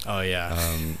coaches. Oh yeah.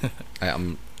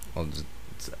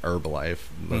 It's Herbalife.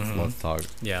 Let's talk.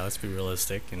 Yeah, let's be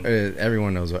realistic. And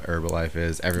Everyone knows what Herbalife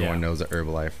is. Everyone Yeah. knows a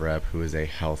Herbalife rep who is a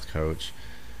health coach.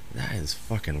 That is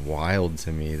fucking wild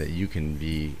to me that you can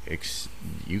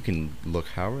you can look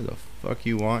however the fuck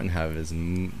you want and have as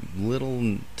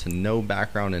little to no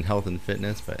background in health and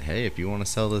fitness, but hey, if you want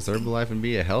to sell this Herbalife and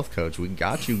be a health coach, we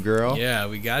got you, girl. yeah,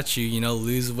 we got you.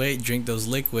 Lose weight, drink those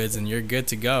liquids, and you're good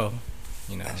to go.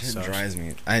 That shit drives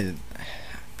me.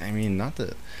 I mean, not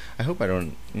that. I hope I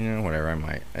don't. Whatever. I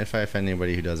might. If I offend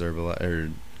anybody who does Herbalife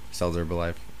or sells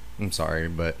Herbalife, I'm sorry,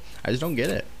 but I just don't get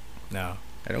it. No,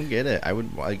 I don't get it. I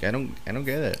don't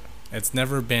get it. it's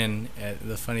never been.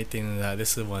 The funny thing is that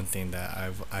this is one thing that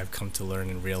I've come to learn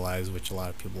and realize, which a lot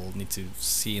of people need to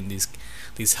see in these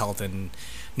health and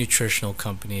nutritional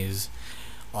companies.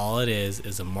 All it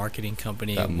is a marketing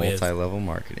company. That with multi-level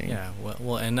marketing. Yeah,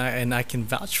 well, and I can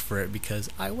vouch for it because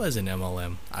I was in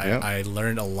MLM. I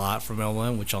learned a lot from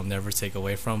MLM, which I'll never take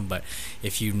away from. But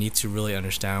if you need to really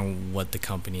understand what the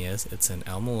company is, it's an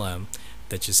MLM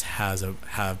that just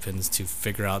happens to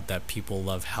figure out that people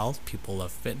love health, people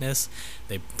love fitness.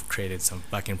 They created some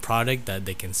fucking product that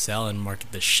they can sell and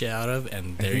market the shit out of,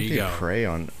 and there you go. They prey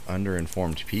on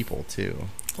underinformed people too.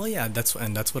 Well, yeah, that's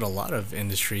what a lot of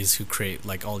industries who create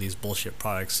like all these bullshit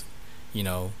products,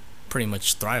 pretty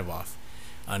much thrive off.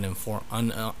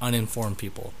 Uninformed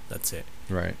people. That's it.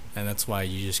 Right. And that's why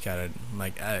you just gotta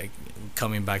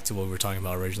coming back to what we were talking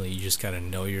about originally. You just gotta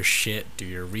know your shit, do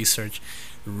your research,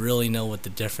 really know what the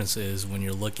difference is when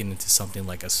you're looking into something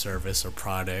like a service or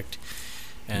product,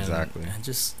 and, Exactly. and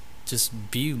just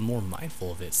be more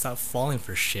mindful of it. Stop falling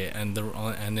for shit, and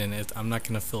then I'm not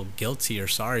gonna feel guilty or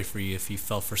sorry for you if you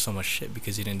fell for so much shit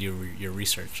because you didn't do your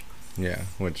research. Yeah,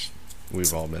 which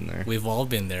we've all been there. We've all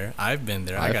been there. I've been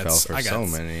there. I fell for so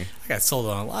many. I got sold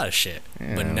on a lot of shit,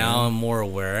 Yeah, but now man. I'm more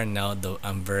aware, and now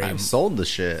I've sold the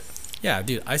shit. Yeah,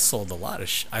 dude, I sold a lot of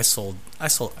I sold. I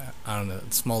don't know.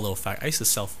 Small little fact. I used to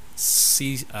sell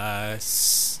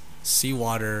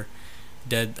seawater,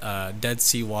 dead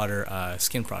seawater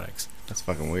skin products. That's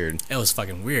fucking weird. It was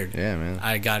fucking weird. Yeah, man.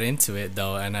 I got into it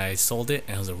though, and I sold it,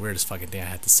 and it was the weirdest fucking thing I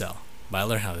had to sell. But I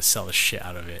learned how to sell the shit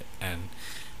out of it,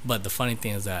 but the funny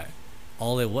thing is that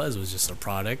all it was just a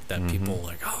product that people were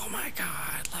like, oh my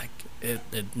god, like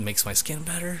it makes my skin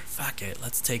better. Fuck it,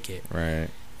 let's take it. Right.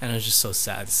 And it was just so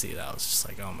sad to see that. I was just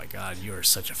like, oh my god, you are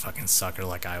such a fucking sucker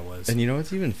like I was. And you know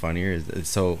what's even funnier is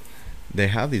so they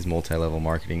have these multi-level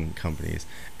marketing companies,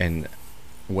 and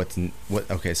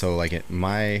so like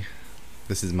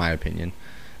this is my opinion,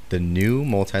 the new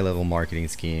multi-level marketing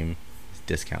scheme is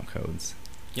discount codes.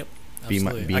 Yep, Be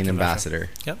absolutely. an ambassador.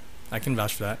 Yep, I can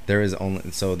vouch for that. There is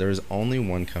only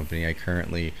one company I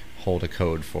currently hold a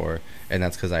code for, and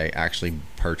that's because I actually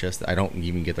purchased. I don't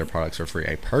even get their products for free.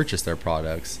 I purchased their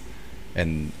products,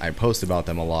 and I post about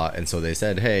them a lot. And so they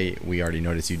said, "Hey, we already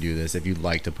noticed you do this. If you'd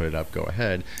like to put it up, go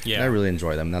ahead." Yeah. And I really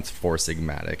enjoy them. That's Four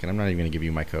Sigmatic, and I'm not even going to give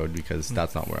you my code because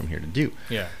that's not what I'm here to do.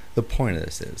 Yeah. The point of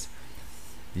this is,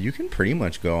 you can pretty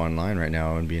much go online right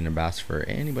now and be an ambassador for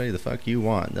anybody the fuck you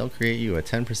want. They'll create you a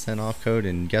 10% off code,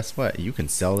 and guess what? You can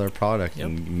sell their product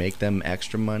and make them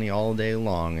extra money all day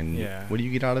long. And what do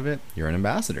you get out of it? You're an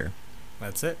ambassador.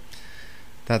 That's it.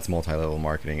 That's multi-level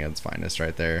marketing at its finest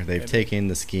right there. They've taken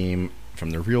the scheme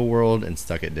from the real world and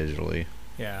stuck it digitally.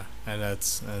 Yeah, and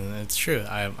it's true.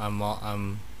 I'm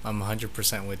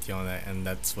 100% with you on that, and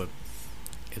that's what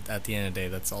at the end of the day,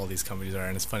 that's all these companies are.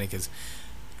 And it's funny because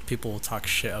people will talk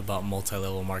shit about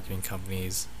multi-level marketing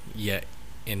companies, yet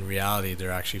in reality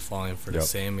they're actually falling for the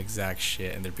same exact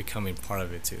shit, and they're becoming part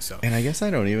of it too. So, and I guess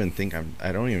I don't even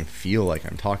feel like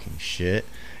I'm talking shit.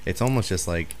 It's almost just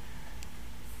like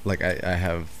I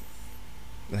have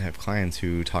clients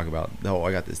who talk about, oh,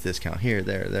 I got this discount here,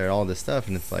 there, all this stuff,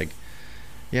 and it's like,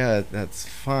 yeah, that's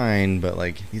fine, but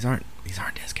like these aren't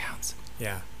discounts.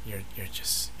 Yeah, you're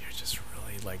just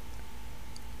really like,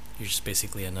 you're just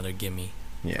basically another gimme.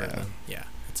 Yeah. Yeah,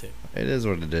 that's it. It is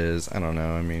what it is. I don't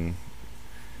know. I mean,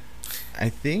 I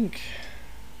think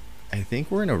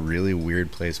we're in a really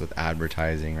weird place with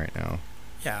advertising right now.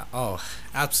 Yeah. Oh,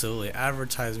 absolutely.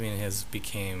 Advertising has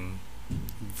become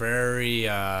very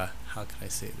how can I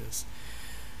say this?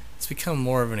 It's become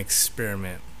more of an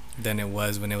experiment than it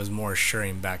was when it was more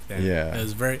assuring back then. Yeah. It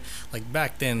was very like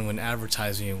back then when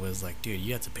advertising was like, dude,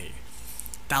 you have to pay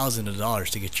thousands of dollars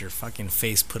to get your fucking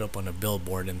face put up on a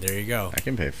billboard, and there you go. I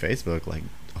can pay Facebook like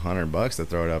 $100 to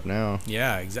throw it up now.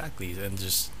 Yeah, exactly. And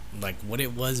just like what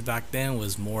it was back then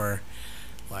was more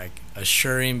like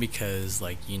assuring, because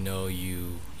like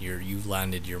you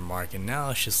landed your mark, and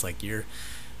now it's just like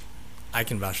I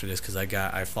can vouch for this because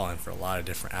I've fallen for a lot of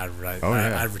different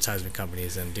advertisement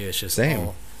companies, and dude, it's just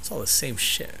it's all the same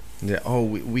shit. Yeah. Oh,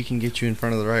 we can get you in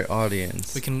front of the right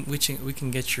audience. We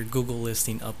can get your Google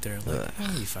listing up there. Like, no,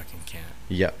 you fucking can't.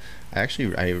 Yeah.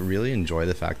 I really enjoy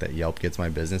the fact that Yelp gets my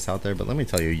business out there, but let me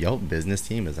tell you, Yelp business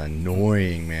team is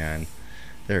annoying, man.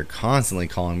 They're constantly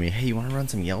calling me, hey, you want to run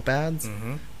some Yelp ads?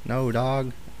 Mm-hmm. No,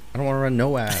 dog. I don't want to run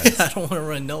no ads. I don't want to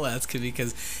run no ads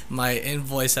because my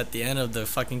invoice at the end of the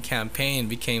fucking campaign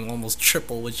became almost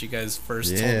triple what you guys first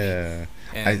told me. Yeah.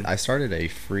 I started a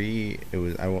free,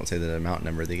 I won't say the amount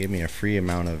number, they gave me a free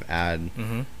amount of ad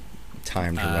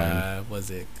time to run.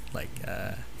 Was it like...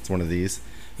 it's one of these?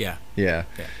 Yeah. Yeah.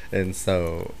 And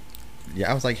so,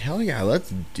 I was like, hell yeah,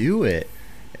 let's do it.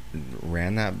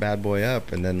 Ran that bad boy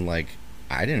up, and then like,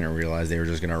 I didn't realize they were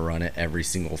just going to run it every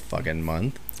single fucking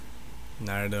month.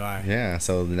 Neither do I. Yeah,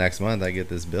 so the next month I get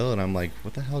this bill, and I'm like,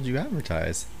 "What the hell did you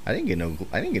advertise? I didn't get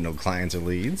no clients or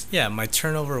leads." Yeah, my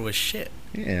turnover was shit.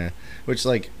 Yeah, which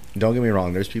like, don't get me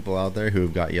wrong. There's people out there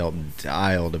who've got Yelp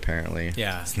dialed. Apparently,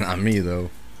 yeah, it's not me though.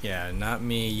 Yeah, not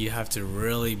me. You have to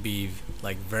really be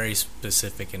like very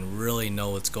specific and really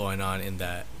know what's going on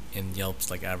in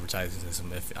Yelp's like advertising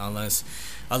system.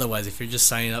 Otherwise, if you're just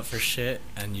signing up for shit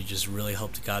and you just really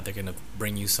hope to God they're gonna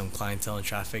bring you some clientele and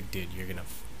traffic, dude, you're gonna.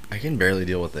 I can barely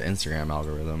deal with the Instagram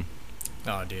algorithm.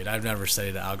 Oh, dude, I've never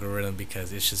studied the algorithm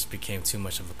because it just became too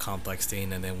much of a complex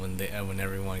thing. And then when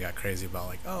everyone got crazy about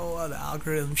like, the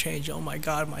algorithm changed. Oh my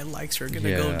God, my likes are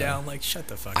gonna go down. Like, shut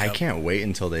the fuck up. I can't wait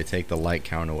until they take the like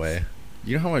count away.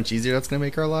 You know how much easier that's gonna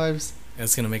make our lives?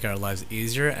 It's gonna make our lives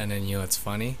easier, and then it's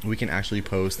funny. We can actually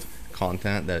post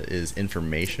content that is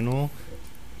informational,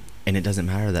 and it doesn't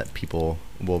matter that people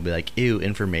will be like, "Ew,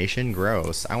 information,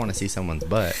 gross. I want to see someone's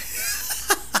butt."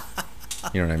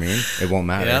 You know what I mean? It won't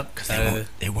matter because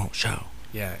it won't show.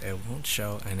 Yeah, it won't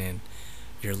show, and then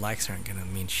your likes aren't gonna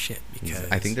mean shit because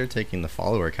I think they're taking the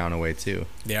follower count away too.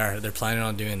 They are. They're planning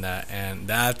on doing that, and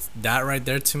that right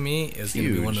there to me is gonna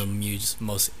be one of the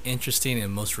most interesting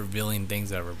and most revealing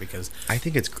things ever. Because I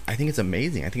think it's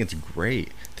amazing. I think it's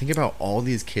great. Think about all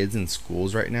these kids in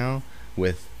schools right now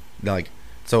with like.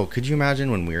 So could you imagine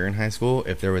when we were in high school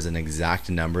if there was an exact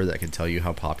number that could tell you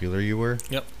how popular you were?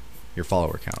 Yep. Your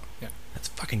follower count. Yeah. That's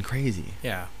fucking crazy.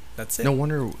 Yeah, that's it. No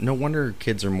wonder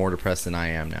kids are more depressed than I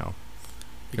am now.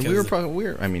 Because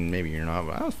I mean, maybe you're not,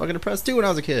 but I was fucking depressed too when I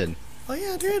was a kid. Oh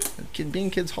yeah, dude. Being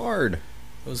kid's hard.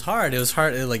 It was hard.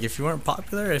 Like if you weren't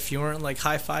popular, if you weren't like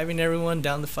high-fiving everyone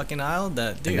down the fucking aisle,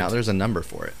 dude. And now there's a number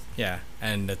for it. Yeah,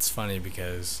 and it's funny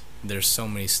because there's so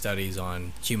many studies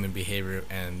on human behavior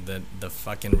and the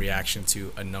fucking reaction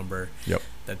to a number. Yep.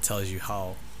 That tells you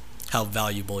how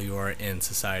valuable you are in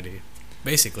society.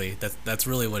 Basically, that's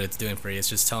really what it's doing for you. It's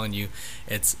just telling you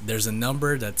there's a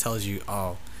number that tells you,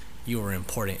 oh, you are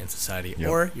important in society,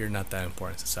 or you're not that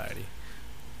important in society.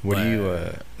 What do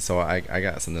you? So I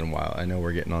got something wild. I know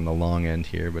we're getting on the long end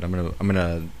here, but I'm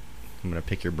gonna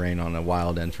pick your brain on a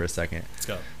wild end for a second. Let's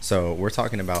go. So we're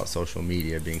talking about social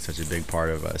media being such a big part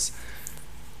of us.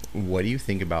 What do you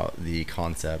think about the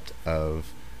concept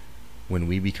of when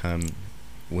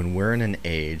we're in an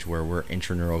age where we're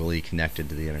intraneurally connected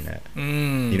to the internet. You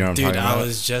know what I'm dude, talking about? I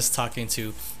was just talking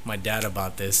to my dad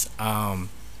about this.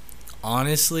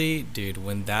 Honestly, dude,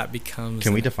 when that becomes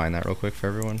Can we define that real quick for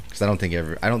everyone? Because I don't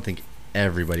think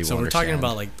everybody so will we're talking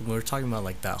understand. about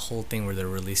like that whole thing where they're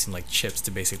releasing like chips to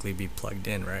basically be plugged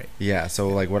in, right? Yeah, so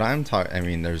like what I'm talking, I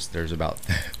mean, there's about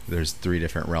there's three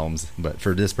different realms, but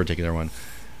for this particular one,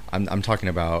 I'm talking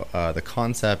about the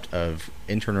concept of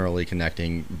internally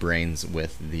connecting brains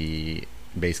with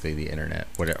basically the internet,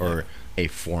 or a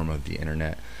form of the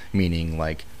internet, meaning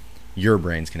like your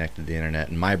brain's connected to the internet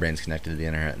and my brain's connected to the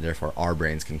internet, and therefore our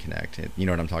brains can connect. You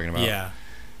know what I'm talking about? Yeah.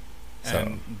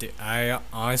 So I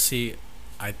honestly,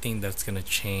 I think that's gonna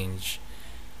change.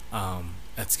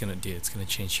 It's gonna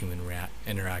change human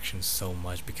interaction so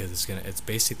much, because it's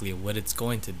basically what it's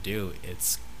going to do.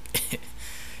 It's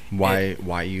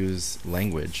why use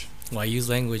language? why use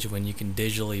language when you can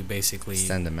digitally basically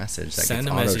Send a message that send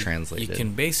gets a message. auto-translated. You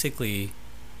can basically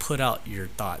put out your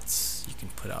thoughts. You can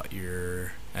put out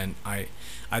your, and I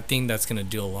think that's gonna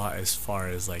do a lot as far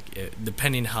as like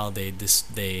depending how they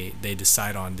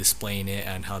decide on displaying it,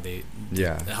 and how they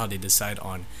decide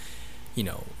on, you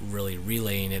know, really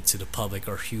relaying it to the public,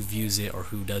 or who views it or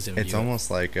who doesn't. It's view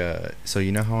almost like so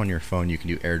you know how on your phone you can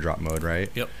do AirDrop mode, right?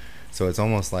 Yep. So it's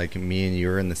almost like me and you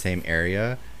are in the same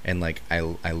area, and like I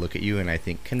look at you and I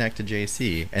think connect to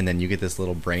JC, and then you get this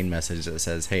little brain message that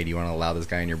says, "Hey, do you want to allow this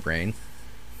guy in your brain?"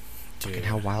 Dude, Fucking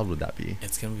how wild would that be?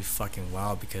 it's gonna be fucking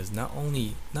wild, because not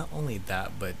only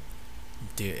that, but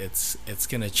dude, it's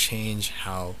gonna change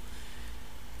how.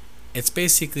 It's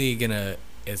basically gonna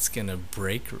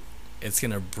break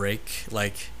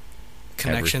like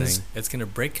connections. Everything. It's gonna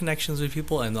break connections with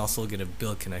people, and also gonna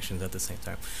build connections at the same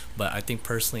time. But I think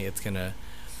personally,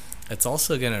 it's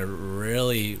also gonna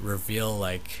really reveal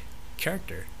like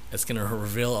character. It's gonna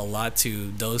reveal a lot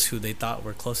to those who they thought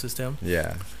were closest to him,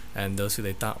 Yeah. and those who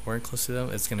they thought weren't close to them.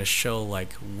 It's gonna show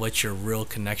like what your real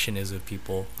connection is with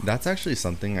people. That's actually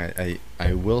something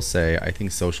I will say. I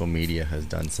think social media has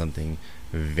done something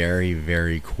very,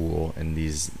 very cool in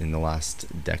the last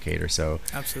decade or so.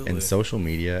 Absolutely. And social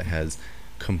media has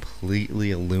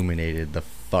completely illuminated the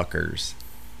fuckers.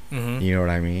 Mm-hmm. You know what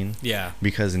I mean? Yeah.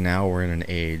 Because now we're in an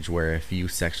age where if you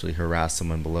sexually harass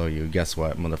someone below you, guess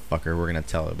what, motherfucker, we're gonna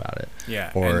tell about it.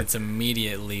 Yeah. Or and it's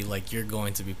immediately like you're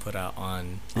going to be put out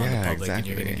on the Yeah, public, and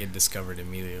you're exactly. gonna get discovered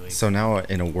immediately. so now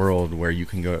in a world where you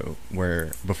can go,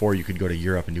 where before you could go to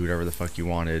Europe and do whatever the fuck you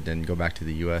wanted and go back to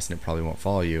the US and it probably won't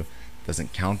follow you,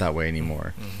 doesn't count that way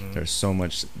anymore. Mhm. There's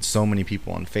so many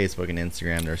people on Facebook and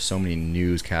Instagram. There's so many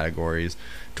news categories.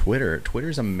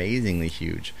 Twitter's amazingly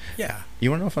huge. Yeah. You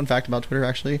want to know a fun fact about Twitter,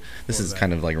 actually? This What was is that?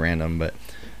 kind of like random, but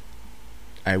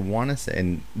I want to say,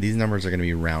 and these numbers are going to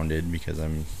be rounded because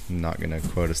I'm not going to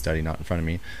quote a study not in front of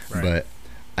me, Right. but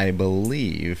I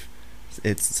believe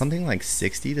it's something like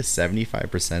 60 to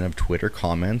 75% of Twitter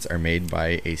comments are made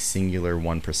by a singular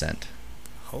 1%.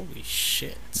 Holy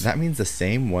shit. That means the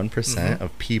same 1% Mhm.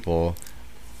 of people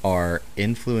are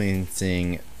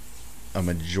influencing a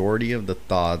majority of the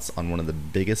thoughts on one of the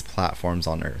biggest platforms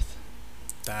on earth.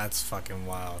 That's fucking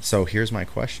wild. So here's my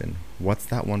question. What's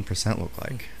that 1% look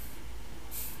like?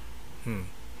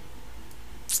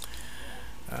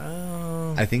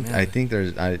 I think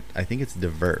it's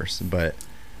diverse, but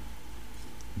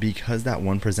because that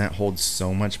 1% holds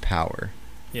so much power,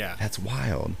 Yeah. that's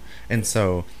wild. And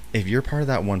so if you're part of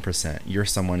that 1%, you're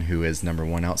someone who is, number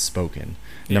one, outspoken.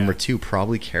 Number Yeah. two,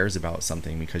 probably cares about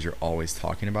something because you're always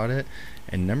talking about it.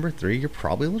 And number three, you're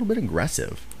probably a little bit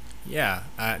aggressive. Yeah.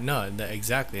 No.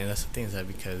 Exactly. And that's the thing, is that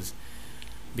because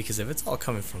if it's all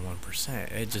coming from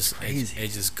 1%, it just crazy. it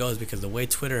just goes, because the way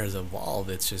Twitter has evolved,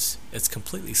 it's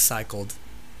completely cycled.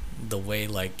 The way,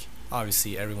 like,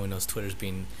 obviously everyone knows Twitter's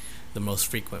being the most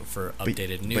frequent for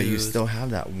updated news. But you still have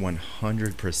that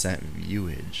 100%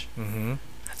 viewage. Mm-hmm.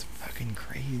 That's fucking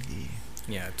crazy.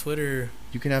 Yeah. Twitter.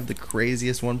 You can have the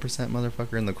craziest 1%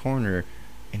 motherfucker in the corner,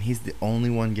 and he's the only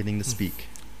one getting to speak.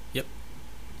 Yep.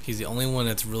 He's the only one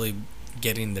that's really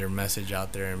getting their message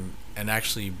out there, and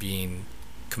actually being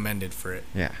commended for it.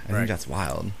 Yeah, I Right. think that's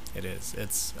wild. It is.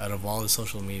 It's out of all the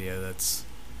social media, that's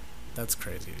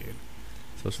crazy, dude.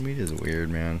 Social media is weird,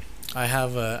 man. I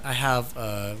have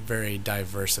a very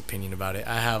diverse opinion about it.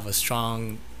 I have a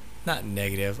strong, not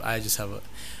negative. I just have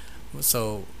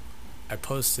so I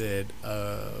posted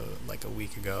like a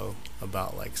week ago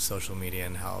about like social media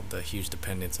and how the huge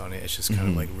dependence on it. It's just kind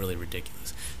of Mhm. like really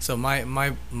ridiculous. So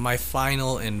my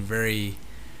final and very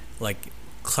like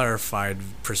clarified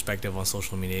perspective on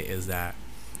social media is that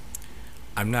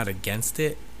I'm not against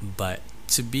it, but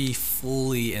to be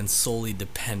fully and solely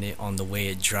dependent on the way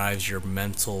it drives your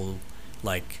mental,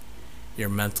 like your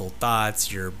mental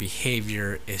thoughts, your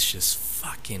behavior, is just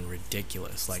fucking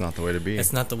ridiculous. Like, It's not the way to be.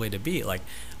 it's not the way to be. Like,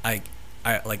 I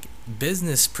like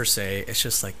business per se. It's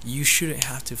just like you shouldn't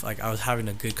have to. Like, I was having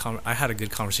a good I had a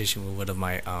good conversation with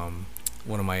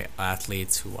one of my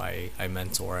athletes who I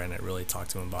mentor, and I really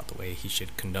talked to him about the way he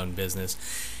should condone business.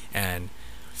 And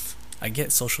I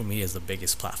get social media is the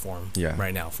biggest platform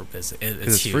right now for business.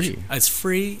 It's huge. Free. It's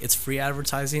free. It's free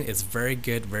advertising. It's very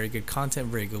good content,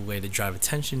 very good way to drive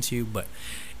attention to you. But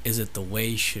is it the way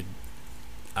you should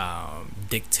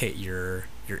dictate your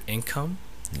income?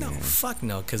 No, fuck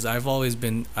no. Because I've always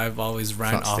ran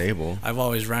off. Stable. I've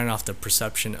always ran off the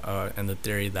perception and the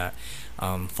theory that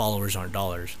followers aren't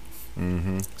dollars.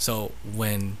 Mm-hmm. So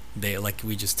when they, like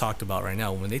we just talked about right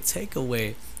now, when they take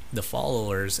away the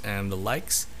followers and the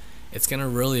likes, it's gonna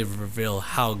really reveal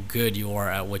how good you are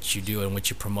at what you do and what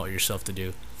you promote yourself to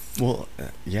do. Well,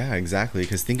 yeah, exactly.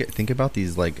 Because think about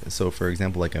these, like, so for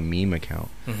example, like a meme account.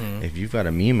 Mm-hmm. If you've got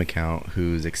a meme account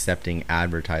who's accepting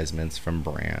advertisements from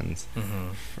brands, Mm-hmm.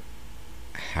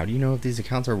 how do you know if these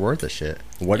accounts are worth a shit?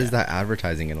 What is that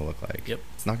advertising going to look like? Yep.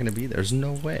 It's not going to be there. There's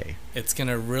no way. It's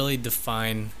gonna really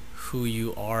define who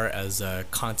you are as a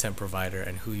content provider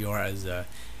and who you are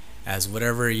as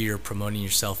whatever you're promoting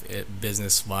yourself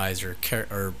business wise or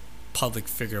public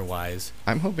figure wise.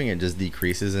 I'm hoping it just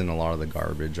decreases in a lot of the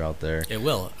garbage out there. It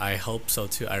will. I hope so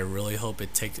too. I really hope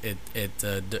it takes it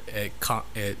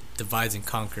divides and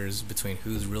conquers between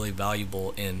who's really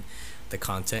valuable in the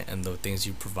content and the things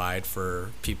you provide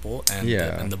for people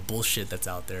and the bullshit that's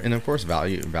out there. And of course,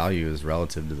 value is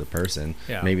relative to the person.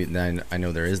 Yeah. Maybe then I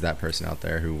know there is that person out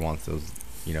there who wants those,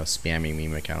 spammy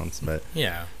meme accounts, but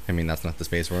yeah. I mean, that's not the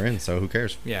space we're in, so who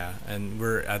cares? Yeah, and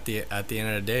we're at the end of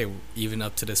the day, even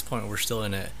up to this point, we're still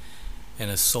in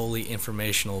a solely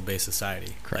informational based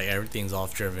society. Correct. Like, everything's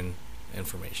off driven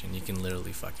information. You can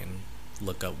literally fucking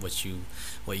look up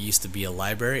what used to be a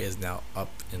library is now up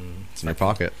in It's in your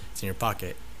pocket. It's in your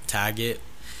pocket. Tag it,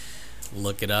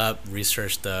 look it up,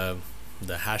 research the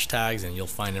hashtags, and you'll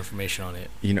find information on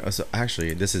it. So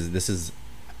actually, this is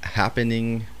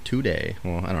happening today.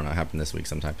 Well, I don't know, it happened this week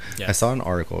sometime. Yeah. I saw an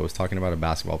article. It was talking about a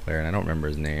basketball player, and I don't remember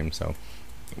his name, so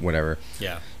whatever.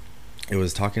 Yeah. It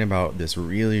was talking about this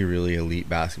really, really elite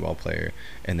basketball player,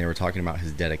 and they were talking about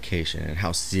his dedication and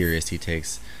how serious he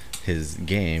takes his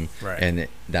game. Right. And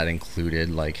that included,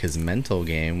 like, his mental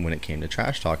game when it came to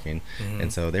trash talking. Mm-hmm.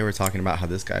 And so they were talking about how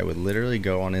this guy would literally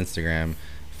go on Instagram,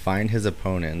 find his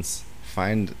opponents,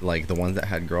 find, like, the ones that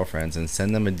had girlfriends, and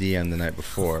send them a DM the night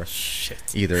before.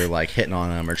 Shit. Either, like, hitting on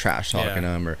them or trash talking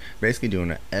them, or basically doing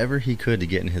whatever he could to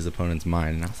get in his opponent's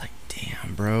mind. And I was like,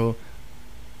 damn, bro,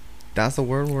 that's the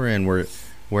world we're in,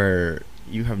 where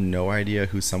you have no idea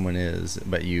who someone is,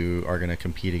 but you are going to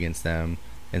compete against them,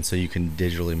 and so you can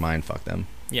digitally mind fuck them.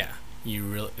 Yeah,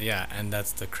 and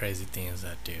that's the crazy thing is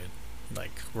that, dude,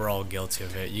 like, we're all guilty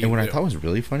of it. And what I thought was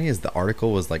really funny is the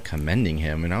article was, like, commending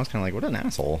him, and I was kind of like, what an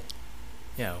asshole.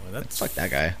 Yeah, well, that's fuck that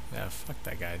guy. Yeah, fuck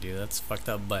that guy, dude. That's fucked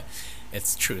up, but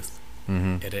it's truth.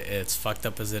 Mm-hmm. It's fucked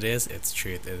up as it is. It's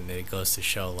truth, and it goes to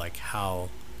show, like, how,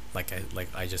 like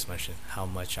I just mentioned, how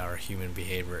much our human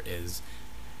behavior is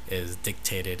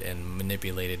dictated and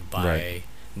manipulated by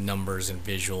numbers and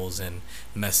visuals and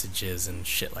messages and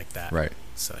shit like that. Right.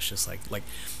 So it's just like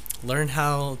learn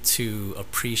how to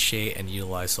appreciate and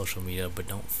utilize social media, but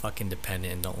don't fucking depend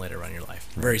it and don't let it run your life.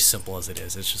 Right. Very simple as it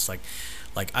is. It's just like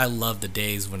I love the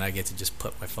days when I get to just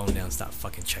put my phone down and stop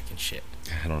fucking checking shit.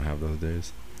 I don't have those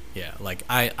days. Yeah, like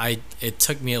it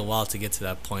took me a while to get to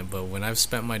that point, but when I've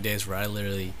spent my days where I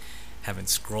literally haven't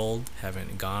scrolled,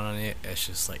 haven't gone on it, it's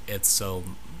just like it's so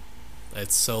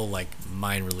like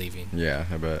mind relieving. Yeah,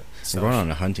 I bet. So I'm going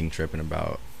on a hunting trip in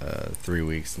about 3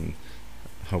 weeks, and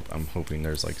I'm hoping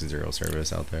there's, like, zero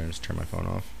service out there, and just turn my phone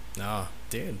off. No,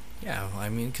 dude. Yeah, I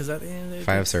mean, because at the end of the day, if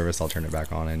I have service, I'll turn it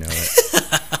back on. I know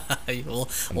it.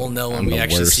 we'll know when we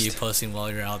actually see you posting while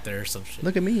you're out there or some shit.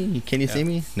 Look at me. Can you see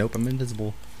me? Nope, I'm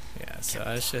invisible. Yeah, so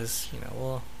it's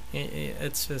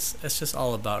just, it's just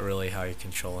all about really how you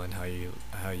control and how you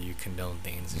condone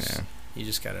things. Yeah. You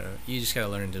just gotta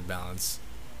learn to balance.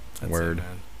 That's Word. it,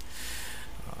 man.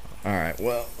 All right.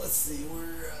 Well, let's see.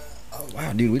 Oh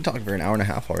wow, dude, we talked for an hour and a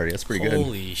half already. That's pretty good.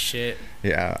 Holy shit.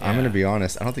 Yeah, I'm gonna be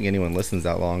honest. I don't think anyone listens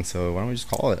that long, so why don't we just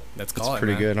call it? Let's call it.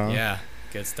 Pretty man. good, huh? Yeah,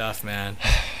 good stuff, man.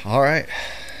 All right.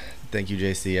 Thank you,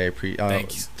 JC.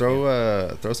 Thank you.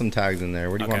 Throw some tags in there.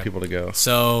 Where do you want Okay. people to go?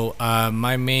 So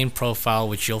my main profile,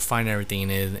 which you'll find everything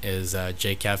in, is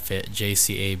JCabFit,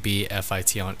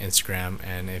 JCABFIT on Instagram.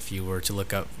 And if you were to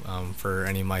look up for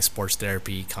any of my sports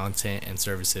therapy content and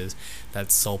services,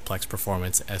 that's Solplex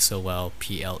Performance,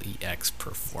 SOLPLEX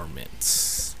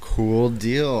Performance. Cool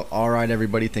deal. All right,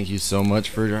 everybody. Thank you so much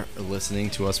for listening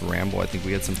to us ramble. I think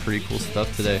we had some pretty cool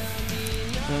stuff today.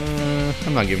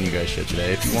 I'm not giving you guys shit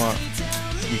today. If you want,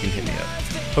 you can hit me up.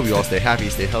 Hope you all stay happy,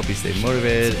 stay healthy, stay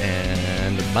motivated,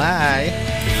 and bye.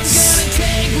 I'm gonna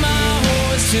take my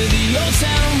horse to the old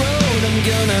town road. I'm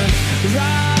gonna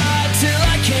ride till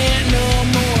I can't no